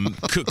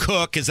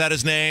 Cook, is that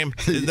his name?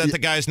 Is that the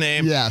guy's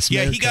name? Yes.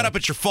 Yeah, he got up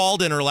at your fall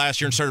dinner last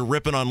year and started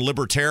ripping on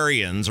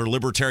libertarians or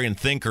libertarian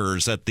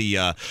thinkers at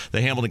the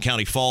Hamilton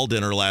County fall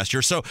dinner last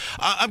year. So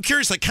I'm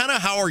curious, like, kind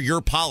of how are your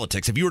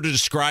politics? If you were to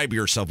describe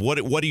yourself, what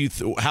do you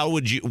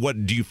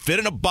do you fit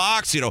in a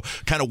box? You know,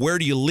 kind of where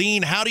do you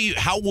lean?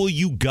 How will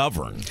you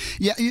govern?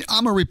 Yeah,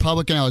 I'm a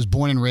Republican. I was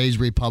born and raised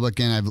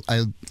Republican.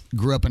 I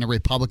grew up in a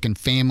Republican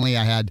family.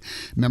 I had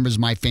members of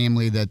my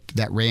family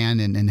that ran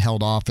and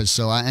held office.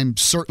 So I'm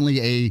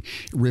certainly a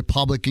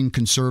Republican,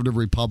 conservative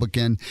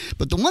Republican.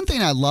 But the one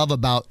thing I love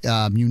about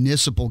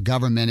municipal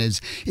government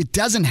is it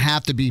doesn't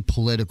have to be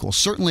political.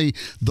 Certainly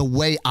the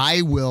way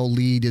I will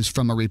lead is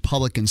from a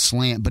Republican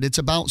slant, but it's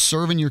about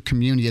serving your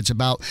community. It's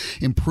about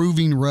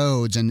improving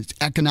roads and it's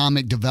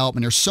economic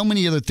development. There's so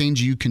many other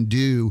things you can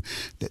do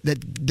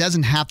that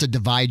doesn't have to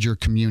divide your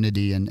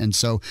community. And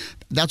so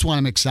that's why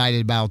I'm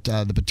excited about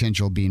the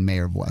potential of being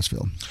mayor of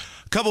Westfield.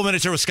 Couple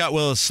minutes here with Scott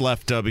Willis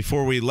left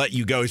before we let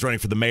you go. He's running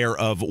for the mayor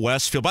of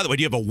Westfield. By the way,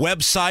 do you have a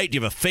website? Do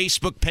you have a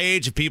Facebook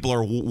page? If people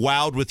are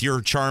wowed with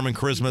your charm and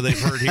charisma they've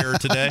heard here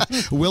today.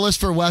 Willis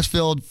for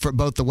Westfield for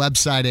both the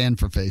website and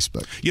for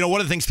Facebook. You know,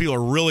 one of the things people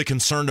are really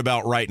concerned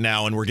about right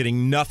now, and we're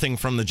getting nothing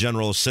from the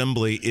General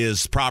Assembly,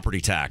 is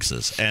property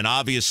taxes. And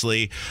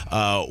obviously,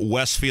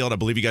 Westfield, I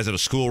believe you guys have a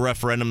school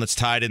referendum that's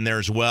tied in there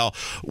as well.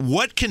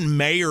 What can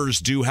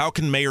mayors do? How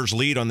can mayors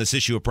lead on this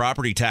issue of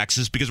property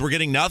taxes? Because we're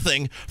getting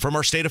nothing from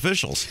our state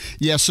officials.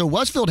 Yeah, so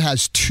Westfield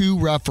has 2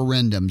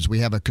 referendums.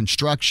 We have a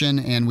construction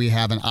and we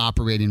have an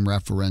operating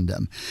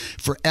referendum.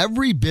 For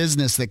every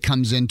business that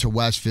comes into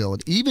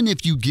Westfield, even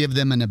if you give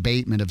them an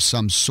abatement of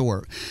some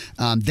sort,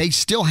 they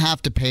still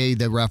have to pay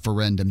the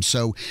referendum.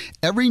 So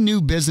every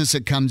new business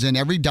that comes in,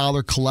 every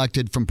dollar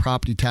collected from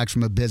property tax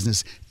from a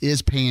business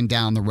is paying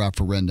down the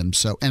referendum.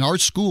 So, and our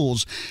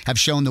schools have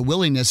shown the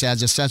willingness,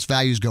 as assessed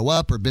values go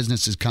up or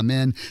businesses come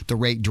in, the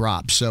rate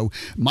drops. So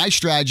my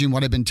strategy and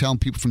what I've been telling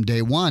people from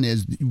day one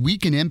is we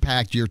can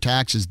impact your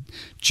taxes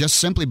just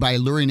simply by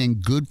luring in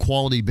good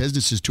quality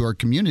businesses to our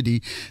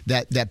community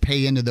that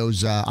pay into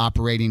those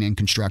operating and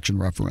construction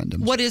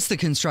referendums. What is the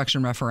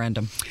construction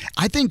referendum?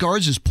 I think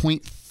ours is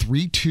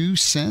 0.32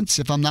 cents,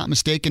 if I'm not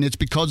mistaken. It's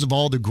because of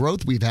all the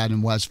growth we've had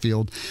in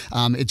Westfield.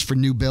 It's for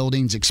new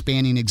buildings,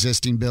 expanding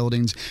existing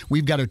buildings.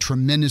 We've got a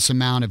tremendous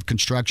amount of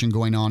construction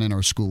going on in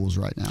our schools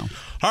right now.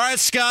 All right,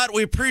 Scott,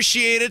 we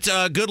appreciate it.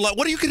 Good luck.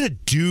 What are you going to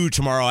do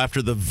tomorrow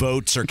after the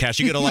votes are cast?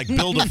 You going to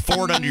build a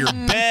fort under your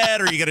bed?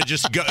 bed? Or are you going to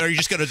just go? Are you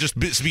just going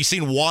to be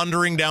seen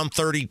wandering down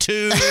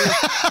 32?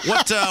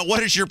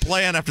 What is your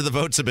plan after the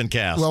votes have been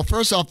cast? Well,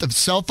 first off, the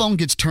cell phone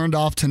gets turned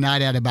off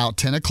tonight at about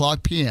 10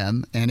 o'clock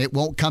p.m., and it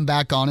won't come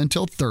back on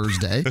until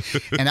Thursday.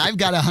 And I've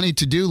got a honey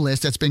to-do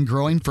list that's been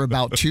growing for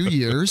about 2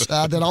 years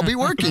that I'll be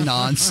working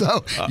on.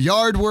 So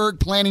yard work,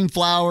 planting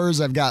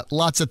flowers, I've got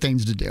lots of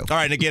things to do. All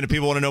right, and again, if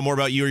people want to know more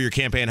about you or your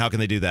campaign, how can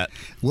they do that?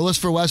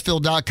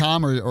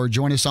 WillisForWestfield.com or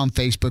join us on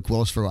Facebook,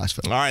 Willis for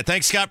Westfield. All right,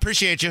 thanks, Scott.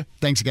 Appreciate you.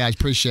 Thanks, guys.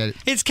 Appreciate it.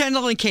 It's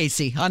Kendall and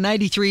Casey on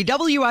 93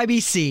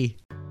 WIBC.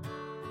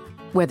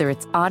 Whether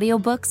it's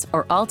audiobooks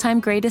or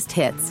all-time greatest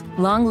hits,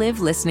 long live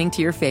listening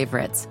to your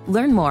favorites.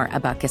 Learn more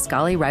about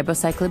Kisqali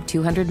Ribociclib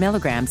 200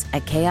 milligrams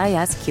at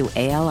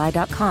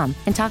KISQALI.com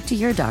and talk to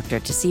your doctor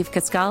to see if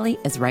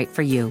Kisqali is right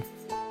for you.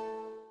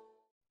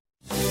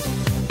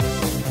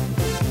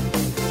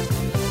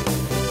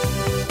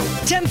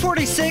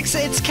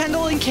 10:46. It's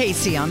Kendall and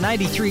Casey on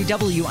 93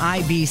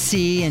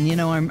 WIBC,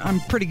 and I'm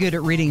pretty good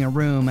at reading a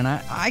room, and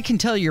I can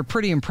tell you're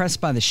pretty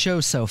impressed by the show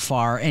so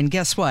far. And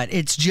guess what?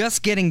 It's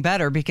just getting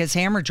better because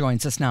Hammer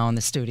joins us now in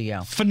the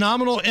studio.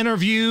 Phenomenal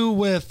interview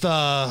with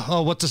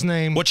what's his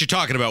name? What you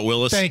talking about,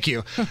 Willis? Thank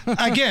you.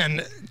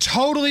 Again,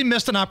 totally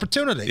missed an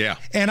opportunity. Yeah.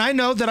 And I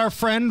know that our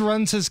friend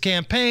runs his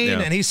campaign,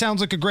 and he sounds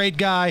like a great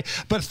guy.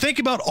 But think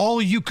about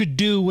all you could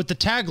do with the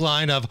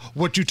tagline of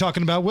 "What you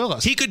talking about,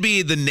 Willis?" He could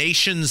be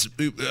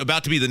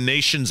about to be the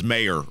nation's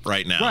mayor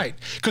right now. Right.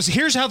 Because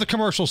here's how the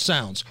commercial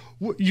sounds.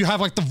 You have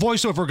like the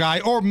voiceover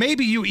guy, or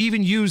maybe you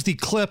even use the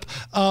clip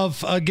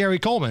of Gary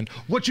Coleman.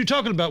 What you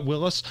talking about,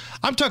 Willis?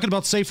 I'm talking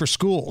about safer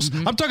schools.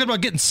 I'm talking about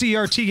getting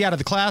CRT out of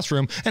the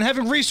classroom and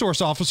having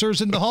resource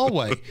officers in the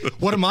hallway.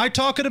 What am I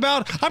talking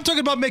about? I'm talking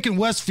about making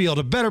Westfield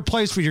a better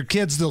place for your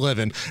kids to live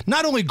in.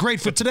 Not only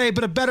great for today,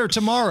 but a better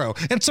tomorrow.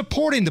 And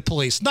supporting the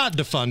police, not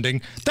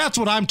defunding. That's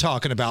what I'm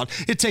talking about.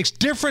 It takes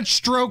different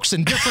strokes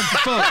and different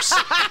folks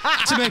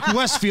to make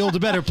Westfield a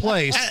better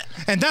place.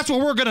 And that's what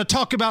we're going to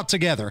talk about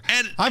together.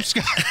 And I'm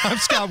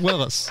Scott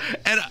Willis.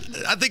 And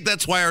I think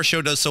that's why our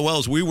show does so well,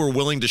 is we were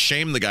willing to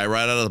shame the guy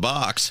right out of the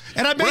box.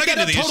 And I made that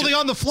up totally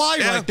on the fly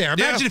right there.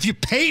 Imagine if you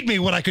paid me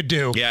what I could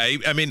do. Yeah,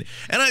 I mean,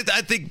 and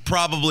I think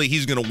probably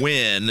he's going to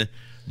win,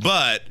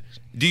 but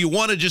do you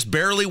want to just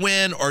barely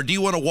win, or do you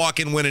want to walk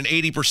in winning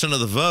 80% of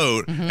the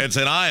vote and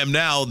say, I am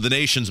now the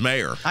nation's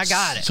mayor? I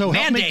got it. So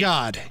help me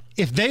God.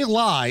 If they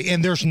lie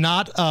and there's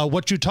not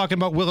what you're talking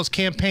about, Willis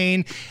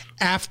campaign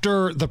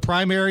after the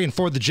primary and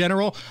for the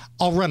general,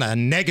 I'll run a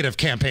negative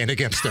campaign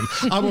against them.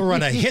 I will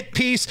run a hit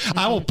piece.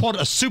 I will put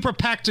a super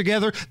PAC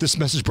together. This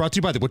message brought to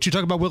you by the What You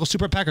Talking About Willis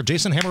Super PAC of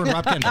Jason Hammer and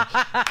Rob Kendall.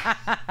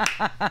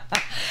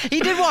 He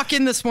did walk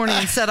in this morning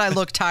and said I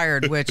look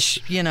tired,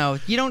 which, you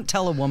don't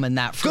tell a woman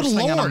that first Good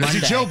thing Lord, on a Monday.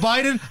 is it Joe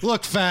Biden?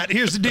 Look, fat,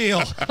 here's the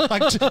deal.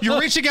 You're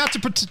reaching out to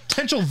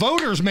potential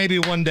voters maybe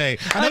one day.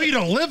 I know you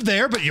don't live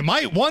there, but you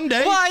might one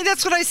day. Well,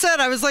 that's what I said.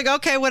 I was like,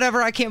 okay,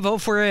 whatever. I can't vote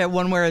for it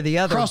one way or the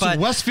other. Crossing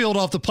Westfield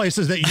off the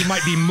places that you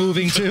might be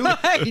moving to.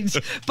 Right.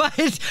 But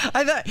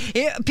I thought,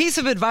 a piece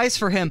of advice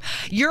for him.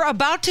 You're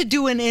about to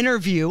do an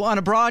interview on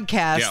a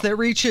broadcast that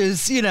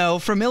reaches,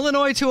 from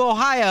Illinois to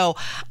Ohio.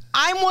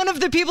 I'm one of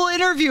the people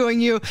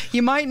interviewing you.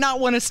 You might not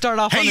want to start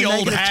off on a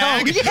negative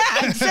tone.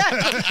 Yeah,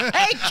 exactly.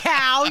 Hey,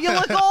 cow, you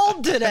look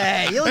old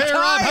today. You look tired.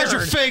 Rob, how's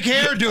your fake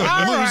hair doing,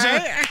 loser?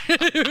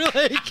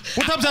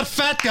 What time's that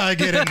fat guy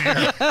get in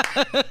here?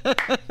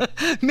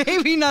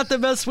 Maybe not the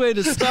best way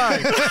to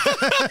start.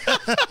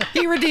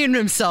 He redeemed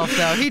himself,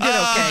 though. He did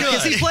okay.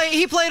 Because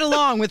he played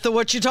along with the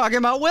What You Talking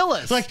About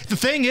Willis. Like, the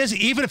thing is,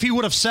 even if he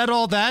would have said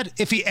all that,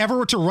 if he ever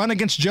were to run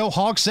against Joe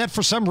Hogsett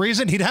for some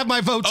reason, he'd have my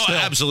vote still.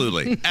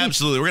 Absolutely.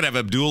 Absolutely. We're going to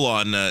have Abdul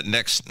on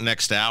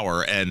next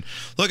hour. And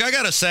look, I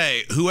got to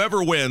say,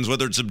 whoever wins,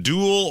 whether it's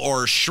Abdul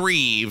or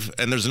Shreve,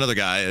 and there's another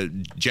guy,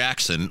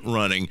 Jackson,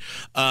 running,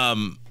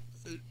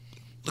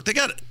 look, they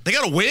got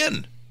to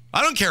win.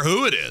 I don't care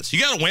who it is.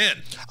 You got to win.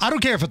 I don't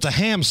care if it's a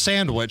ham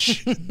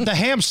sandwich. The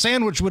ham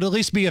sandwich would at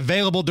least be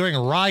available during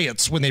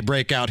riots when they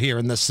break out here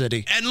in this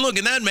city. And look,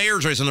 in that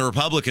mayor's race on the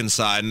Republican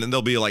side, and then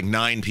there'll be like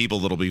 9 people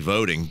that'll be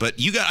voting. But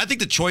I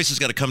think the choice has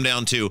got to come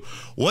down to,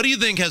 what do you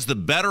think has the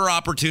better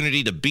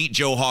opportunity to beat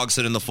Joe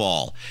Hogsett in the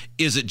fall?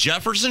 Is it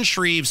Jefferson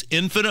Shreve's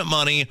infinite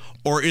money,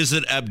 or is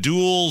it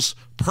Abdul's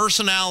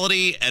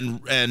personality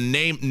and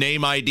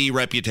name ID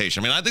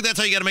reputation? I mean, I think that's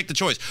how you got to make the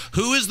choice.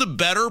 Who is the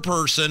better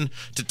person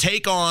to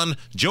take on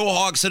Joe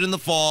Hogsett in the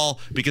fall?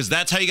 Because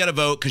that's how you got to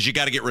vote, because you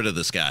got to get rid of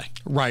this guy.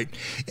 Right.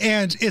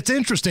 And it's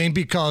interesting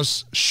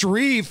because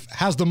Shreve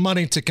has the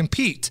money to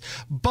compete,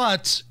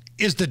 but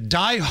is the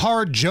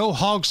diehard Joe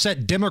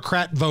Hogsett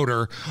Democrat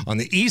voter on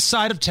the east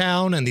side of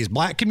town and these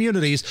black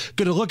communities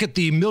going to look at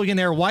the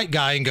millionaire white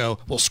guy and go,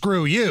 well,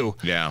 screw you?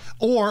 Yeah.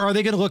 Or are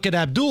they going to look at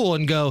Abdul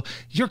and go,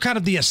 you're kind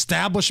of the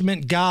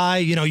establishment guy.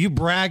 You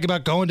brag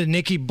about going to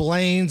Nikki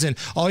Blaine's and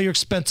all your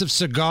expensive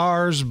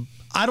cigars.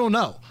 I don't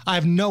know. I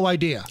have no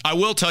idea. I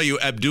will tell you,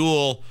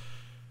 Abdul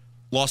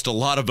lost a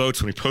lot of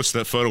votes when he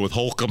posted that photo with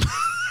Holcomb.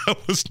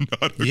 That was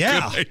not a good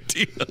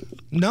idea.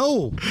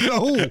 No.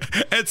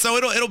 And so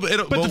it'll.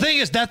 But the thing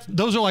is that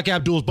those are like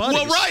Abdul's buddies.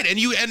 Well, right,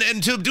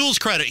 and to Abdul's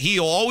credit,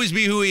 he'll always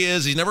be who he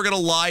is. He's never going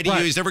to lie to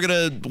you. He's never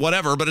going to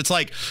whatever. But it's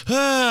like,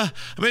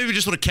 maybe we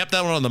just would have kept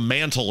that one on the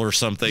mantle or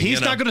something.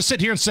 He's not going to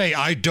sit here and say,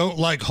 I don't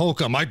like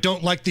Holcomb. I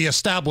don't like the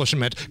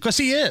establishment, because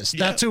he is.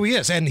 Yeah. That's who he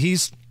is, and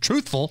he's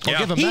truthful. I'll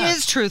give him that. He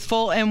is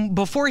truthful, and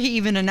before he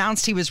even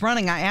announced he was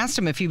running, I asked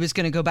him if he was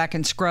going to go back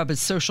and scrub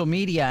his social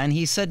media, and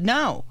he said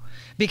no.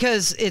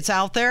 Because it's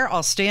out there.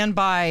 I'll stand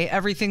by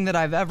everything that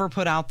I've ever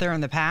put out there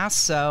in the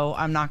past, so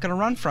I'm not going to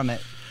run from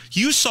it.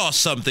 You saw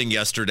something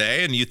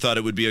yesterday, and you thought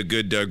it would be a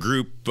good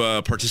group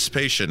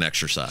participation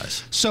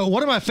exercise. So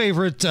one of my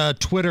favorite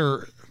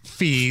Twitter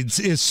feeds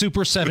is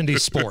Super 70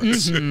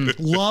 Sports.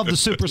 Love the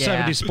Super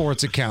 70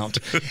 Sports account.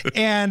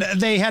 And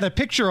they had a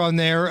picture on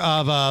there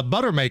of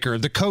Buttermaker,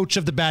 the coach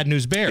of the Bad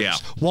News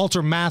Bears,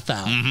 Walter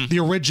Matthau, the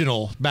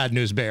original Bad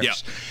News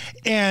Bears.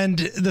 And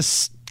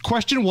the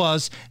question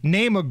was,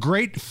 name a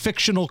great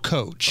fictional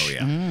coach. Oh,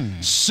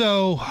 yeah.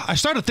 So I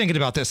started thinking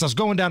about this. I was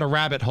going down a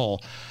rabbit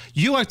hole.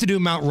 You like to do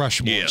Mount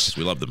Rushmore. Yes,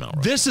 we love the Mount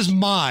Rushmore. This is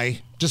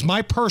just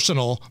my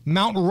personal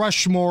Mount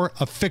Rushmore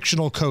of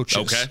fictional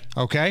coaches.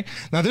 Okay?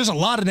 Now, there's a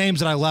lot of names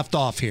that I left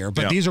off here,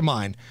 but these are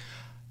mine.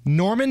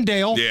 Norman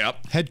Dale,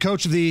 head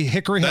coach of the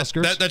Hickory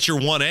Huskers. That's your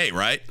 1A,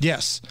 right?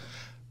 Yes.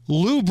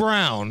 Lou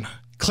Brown,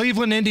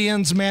 Cleveland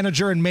Indians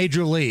manager in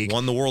Major League.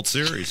 Won the World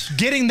Series.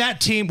 Getting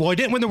that team, well, he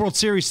didn't win the World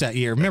Series that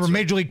year. Remember,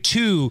 Major League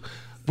 2,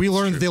 we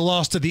learned they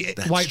lost to the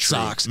White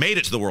Sox. Made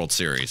it to the World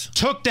Series.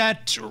 Took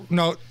that,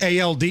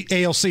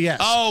 ALCS.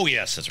 Oh,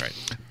 yes, that's right.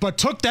 But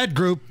took that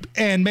group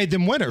and made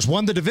them winners.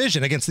 Won the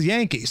division against the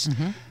Yankees.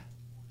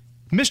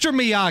 Mr.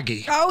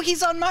 Miyagi. Oh,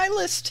 he's on my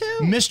list, too.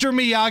 Mr.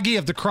 Miyagi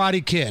of the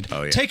Karate Kid.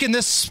 Oh, yeah. Taking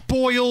this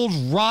spoiled,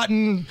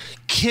 rotten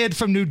kid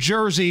from New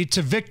Jersey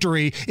to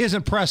victory is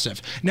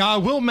impressive. Now, I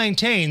will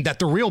maintain that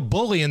the real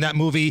bully in that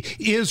movie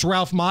is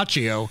Ralph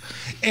Macchio,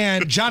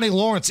 and Johnny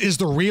Lawrence is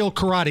the real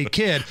Karate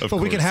Kid, but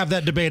we can have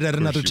that debate at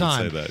another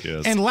time. Say that,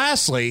 yes. And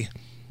lastly,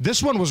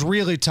 this one was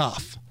really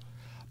tough.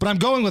 But I'm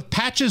going with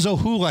Patches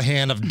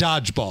O'Houlihan of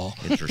Dodgeball.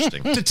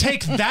 Interesting. To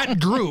take that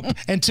group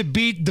and to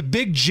beat the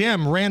Big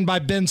Jim ran by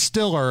Ben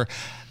Stiller,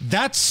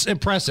 that's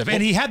impressive.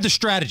 And he had the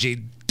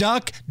strategy.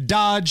 Duck,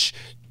 dodge,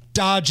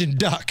 and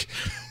duck.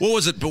 What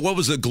was it? What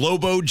was it?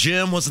 Globo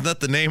Jim? Wasn't that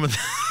the name of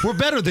We're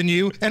better than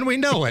you, and we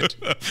know it.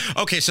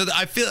 Okay, so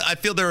I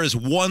feel there is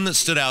one that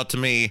stood out to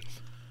me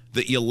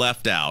that you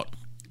left out.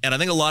 And I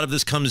think a lot of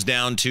this comes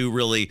down to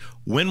really,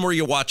 when were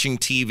you watching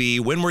TV?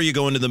 When were you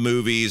going to the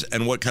movies?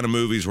 And what kind of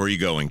movies were you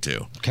going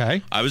to?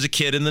 Okay. I was a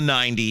kid in the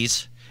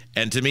 90s.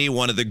 And to me,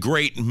 one of the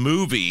great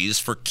movies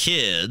for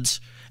kids,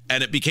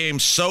 and it became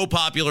so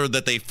popular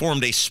that they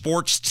formed a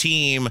sports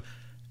team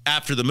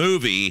after the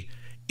movie,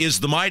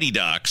 is The Mighty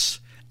Ducks.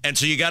 And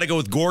so you got to go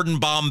with Gordon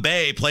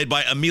Bombay, played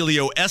by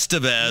Emilio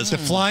Estevez. The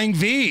Flying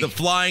V. The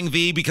Flying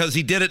V, because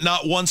he did it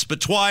not once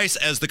but twice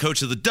as the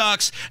coach of the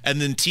Ducks,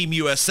 and then Team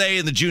USA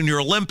in the Junior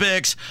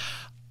Olympics.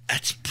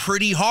 That's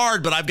pretty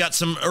hard, but I've got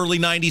some early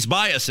 90s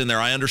bias in there.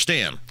 I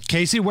understand.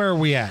 Casey, where are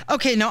we at?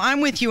 Okay, no,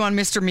 I'm with you on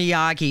Mr.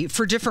 Miyagi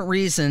for different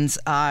reasons.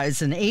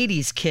 As an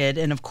 80s kid,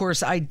 and of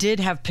course, I did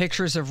have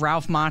pictures of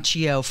Ralph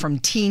Macchio from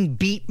Teen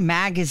Beat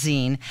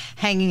magazine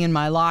hanging in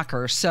my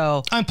locker.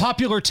 So,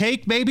 unpopular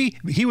take, maybe?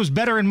 He was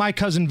better in My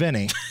Cousin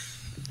Vinny.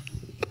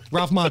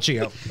 Ralph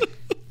Macchio.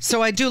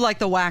 So I do like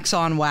the wax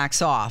on,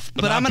 wax off.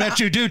 But I bet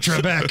you do,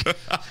 Trebek.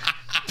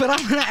 But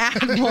I'm going to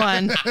add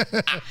one.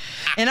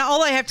 And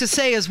all I have to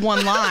say is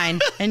one line,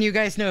 and you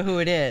guys know who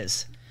it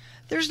is.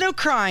 There's no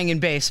crying in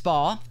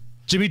baseball.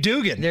 Jimmy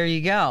Dugan. There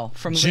you go.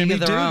 From Jimmy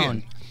League of Their Dugan.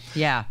 Own.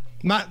 Yeah.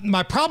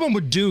 My problem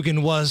with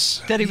Dugan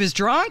was that he was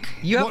drunk.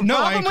 You have a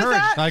problem with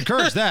that? I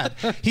encourage that.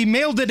 He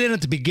mailed it in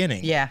at the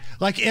beginning. Yeah.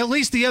 Like at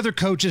least the other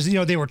coaches,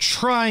 they were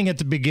trying at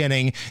the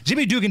beginning.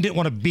 Jimmy Dugan didn't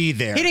want to be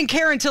there. He didn't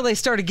care until they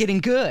started getting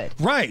good.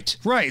 Right.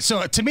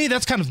 So to me,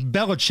 that's kind of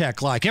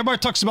Belichick-like. Everybody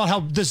talks about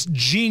how this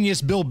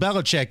genius Bill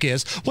Belichick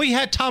is. Well, he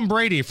had Tom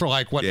Brady for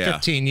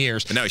 15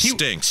 years. And now he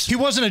stinks. He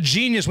wasn't a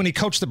genius when he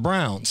coached the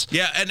Browns.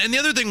 Yeah, and the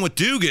other thing with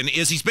Dugan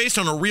is he's based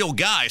on a real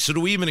guy. So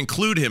do we even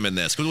include him in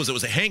this?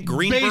 Was it Hank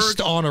Greenberg? Based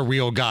on a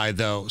real guy,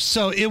 though,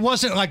 so it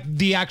wasn't like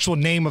the actual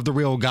name of the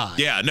real guy.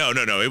 Yeah, no.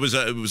 It was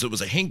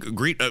a Hank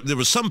Green. There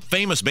was some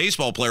famous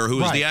baseball player who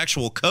was the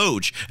actual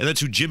coach, and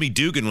that's who Jimmy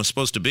Dugan was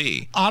supposed to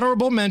be.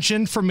 Honorable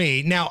mention for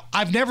me. Now,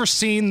 I've never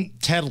seen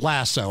Ted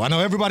Lasso. I know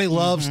everybody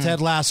loves Ted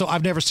Lasso.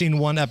 I've never seen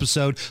one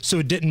episode, so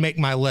it didn't make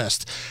my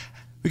list.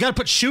 We got to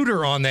put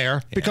Shooter on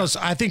there because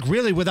I think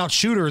really without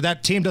Shooter,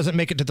 that team doesn't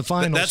make it to the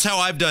finals. That's how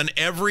I've done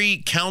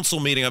every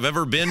council meeting I've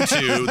ever been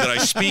to that I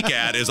speak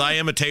at is I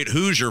imitate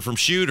Hoosier from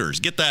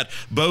Shooters. Get that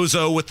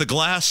bozo with the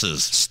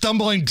glasses.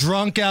 Stumbling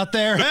drunk out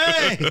there.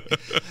 Hey!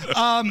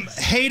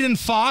 Hayden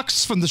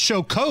Fox from the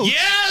show Coach.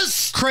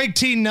 Yes! Craig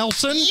T.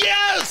 Nelson.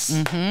 Yes!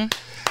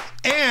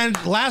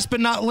 And last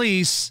but not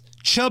least,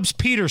 Chubbs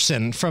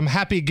Peterson from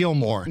Happy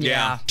Gilmore.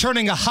 Yeah.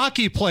 Turning a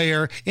hockey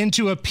player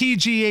into a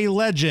PGA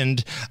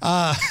legend.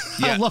 I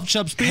love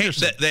Chubbs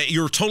Peterson.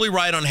 You're totally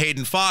right on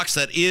Hayden Fox.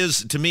 That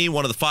is, to me,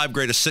 one of the 5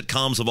 greatest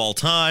sitcoms of all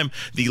time.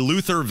 The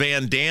Luther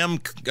Van Dam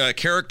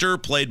character,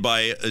 played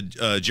by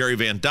Jerry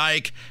Van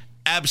Dyke.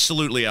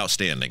 Absolutely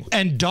outstanding.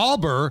 And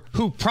Dauber,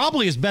 who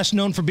probably is best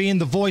known for being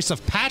the voice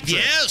of Patrick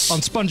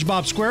on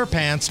SpongeBob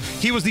SquarePants,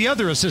 he was the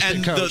other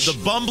assistant coach.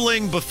 The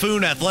bumbling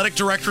buffoon athletic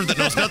director that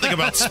knows nothing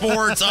about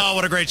sports. Oh,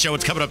 what a great show.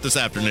 It's coming up this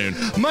afternoon.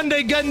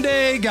 Monday Gun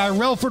Day. Guy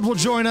Relford will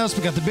join us.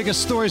 We got the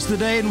biggest stories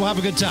today, and we'll have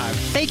a good time.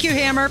 Thank you,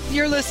 Hammer.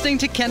 You're listening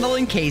to Kendall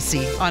and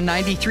Casey on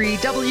 93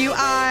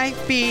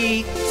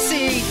 WIBC.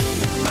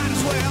 Might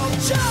as well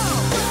jump.